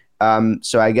priority.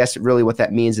 So I guess really what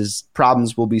that means is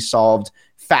problems will be solved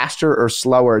faster or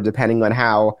slower depending on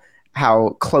how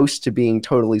close to being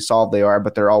totally solved they are,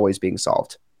 but they're always being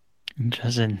solved.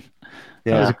 Interesting.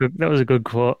 Yeah. That was a good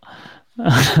quote. What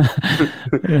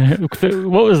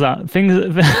was that? Things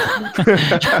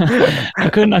I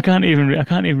can't even I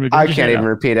can't regurgitate even that.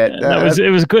 repeat it. It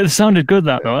was good. It sounded good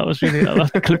that though. That was really I'll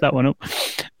have to clip that one up.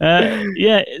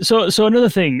 Yeah. So another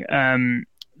thing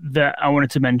that I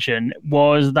wanted to mention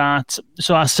was that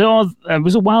I saw it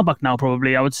was a while back now,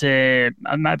 probably I would say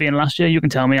it might be in last year. You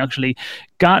can tell me actually.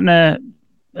 Gartner,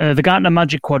 the Gartner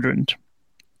Magic Quadrant.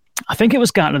 I think it was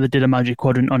Gartner that did a Magic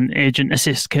Quadrant on agent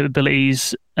assist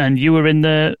capabilities, and you were in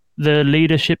the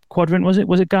leadership quadrant. Was it?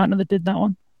 Was it Gartner that did that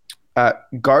one?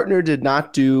 Gartner did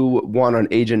not do one on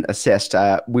agent assist.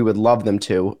 We would love them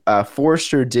to.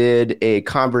 Forrester did a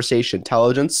conversation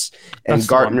intelligence, and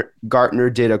Gartner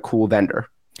did a cool vendor.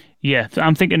 Yeah,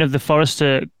 I'm thinking of the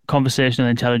Forrester conversational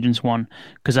intelligence one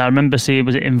because I remember seeing,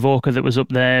 was it Invoker that was up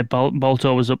there?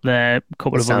 Balto was up there. A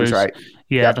couple of others. Sounds right.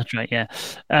 Yeah, yep. That's right. Yeah.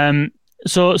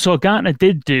 So Gartner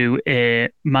did do a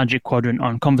Magic Quadrant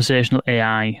on conversational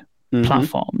AI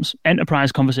platforms,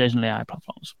 enterprise conversational AI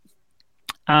platforms,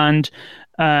 and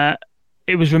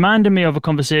it was reminding me of a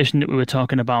conversation that we were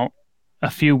talking about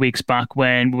a few weeks back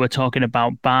when we were talking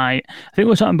about buy. I think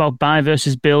we were talking about buy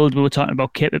versus build. We were talking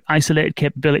about isolated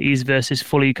capabilities versus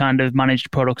fully kind of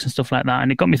managed products and stuff like that.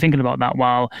 And it got me thinking about that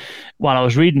while I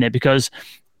was reading it, because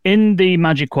in the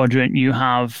Magic Quadrant you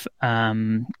have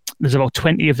there's about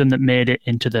 20 of them that made it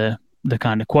into the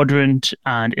kind of quadrant,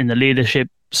 and in the leadership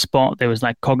spot there was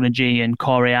like Cognigy and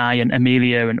Core AI and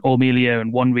Amelia and Omelia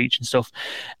and OneReach and stuff,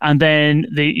 and then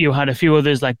you had a few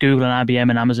others like Google and IBM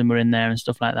and Amazon were in there and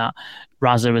stuff like that.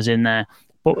 Rasa was in there,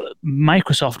 but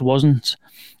Microsoft wasn't,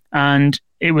 and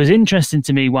it was interesting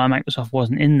to me why Microsoft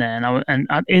wasn't in there. And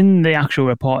in the actual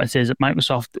report it says that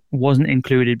Microsoft wasn't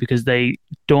included because they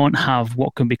don't have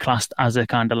what can be classed as a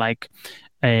kind of like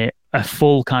a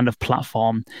full kind of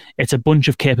platform. It's a bunch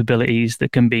of capabilities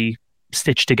that can be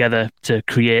stitched together to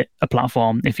create a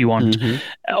platform if you want,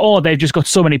 or they've just got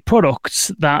so many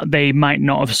products that they might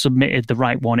not have submitted the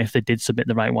right one if they did submit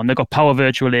the right one. They've got Power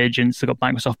Virtual Agents, they've got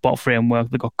Microsoft Bot Framework,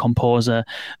 they've got Composer,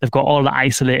 they've got all the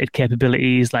isolated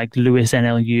capabilities like Lewis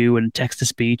NLU and text to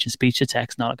speech and speech to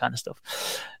text and all that kind of stuff.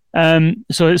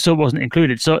 So it wasn't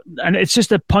included. So, and it's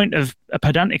just a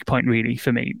pedantic point really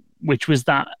for me, which was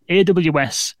that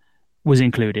AWS was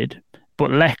included,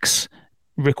 but Lex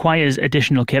requires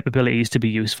additional capabilities to be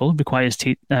useful, requires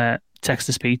text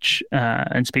to speech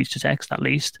and speech to text at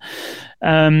least.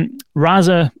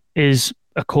 Rasa is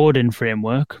a coding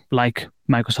framework like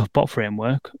Microsoft Bot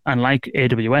Framework and like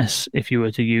AWS if you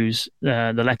were to use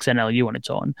the Lex NLU on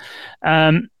its own.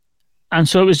 And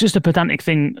so it was just a pedantic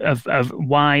thing of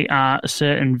why are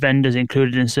certain vendors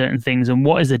included in certain things, and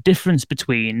what is the difference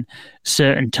between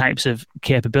certain types of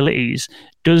capabilities?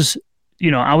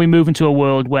 Are we moving to a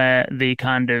world where the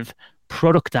kind of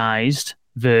productized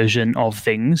version of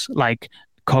things like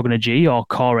Cognigy or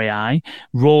Core AI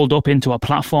rolled up into a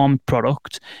platform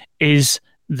product is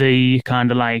the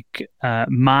kind of like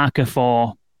marker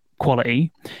for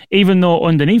quality, even though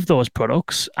underneath those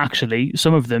products, actually,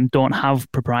 some of them don't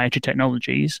have proprietary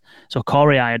technologies. So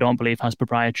Core AI, I don't believe, has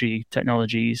proprietary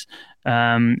technologies,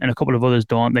 and a couple of others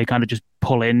don't. They kind of just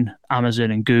pull in Amazon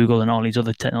and Google and all these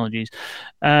other technologies.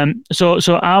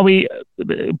 So are we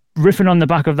riffing on the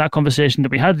back of that conversation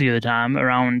that we had the other time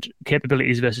around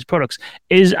capabilities versus products?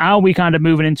 Are we kind of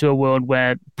moving into a world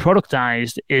where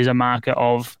productized is a marker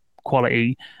of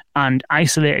quality and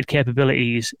isolated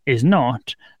capabilities is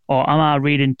not? Or am I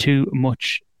reading too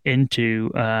much into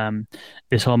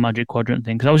this whole Magic Quadrant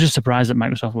thing? Because I was just surprised that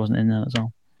Microsoft wasn't in there, that's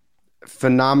all.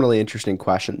 Phenomenally interesting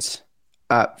questions.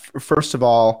 First of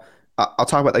all, I'll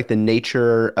talk about like the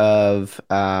nature of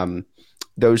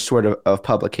those sort of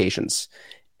publications.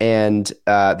 And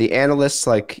the analysts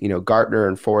like, Gartner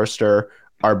and Forrester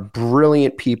are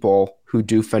brilliant people who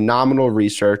do phenomenal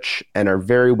research and are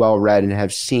very well read and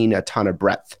have seen a ton of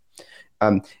breadth.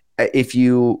 If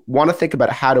you want to think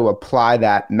about how to apply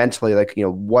that mentally, like,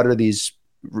 what do these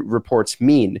reports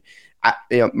mean?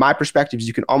 My perspective is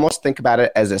you can almost think about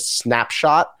it as a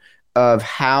snapshot of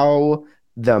how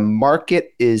the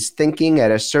market is thinking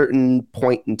at a certain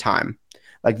point in time.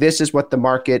 Like, this is what the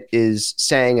market is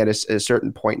saying at a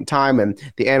certain point in time, and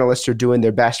the analysts are doing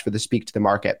their best for the speak to the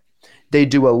market. They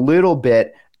do a little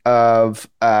bit of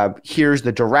here's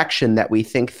the direction that we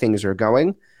think things are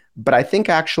going, but I think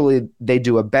actually they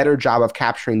do a better job of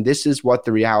capturing this is what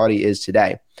the reality is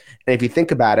today. And if you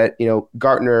think about it,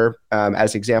 Gartner,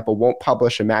 as example, won't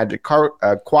publish a Magic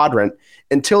Quadrant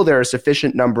until there are a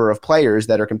sufficient number of players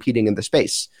that are competing in the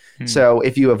space. So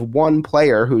if you have one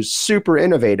player who's super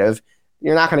innovative,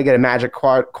 you're not going to get a Magic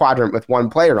Quadrant with one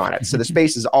player on it. So the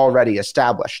space is already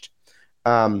established.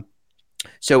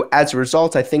 So as a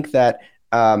result, I think that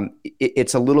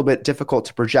it's a little bit difficult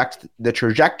to project the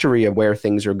trajectory of where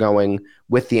things are going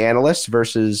with the analysts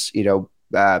versus,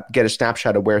 get a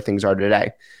snapshot of where things are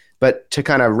today. But to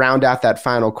kind of round out that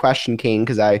final question, Kane,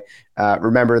 because I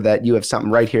remember that you have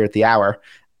something right here at the hour,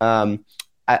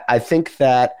 I think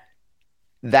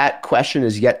that question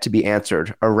is yet to be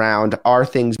answered around, are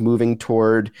things moving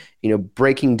toward,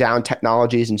 breaking down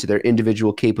technologies into their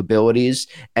individual capabilities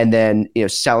and then,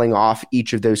 selling off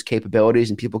each of those capabilities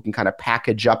and people can kind of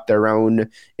package up their own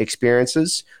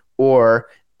experiences? Or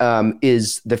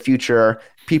is the future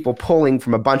people pulling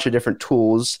from a bunch of different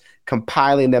tools,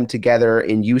 compiling them together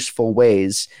in useful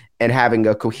ways and having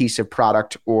a cohesive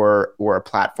product or a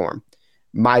platform?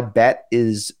 My bet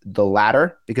is the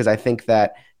latter, because I think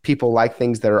that people like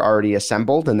things that are already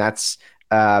assembled, and that's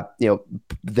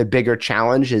the bigger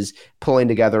challenge is pulling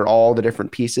together all the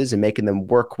different pieces and making them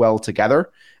work well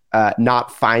together,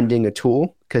 not finding a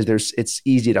tool, because it's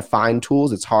easy to find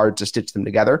tools, it's hard to stitch them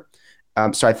together.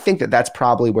 So I think that's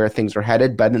probably where things are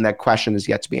headed, but then that question is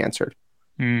yet to be answered.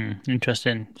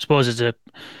 Interesting. I suppose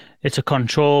it's a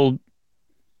control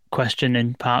question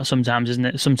in part sometimes, isn't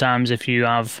it? Sometimes if you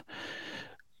have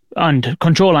and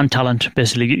control and talent,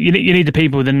 basically, you need the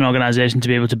people within an organization to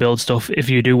be able to build stuff if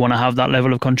you do want to have that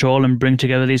level of control and bring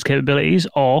together these capabilities,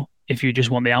 or if you just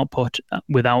want the output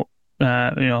without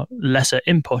lesser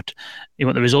input, you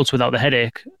want the results without the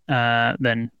headache,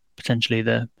 then potentially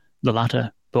the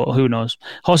latter. But who knows?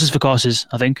 Horses for courses,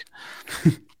 I think.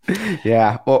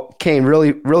 Yeah. Well, Kane,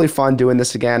 really, really fun doing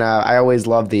this again. I always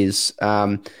love these.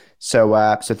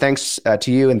 So thanks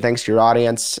to you, and thanks to your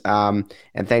audience, and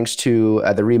thanks to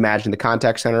the Reimagine the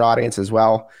Contact Center audience as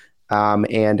well.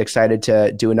 And excited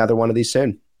to do another one of these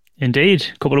soon. Indeed.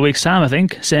 A couple of weeks' time, I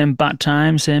think. Same bat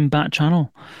time, same bat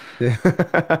channel.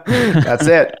 That's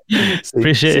it.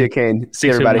 Appreciate it. See you, Kane. See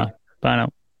you, everybody. Bye now.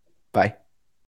 Bye.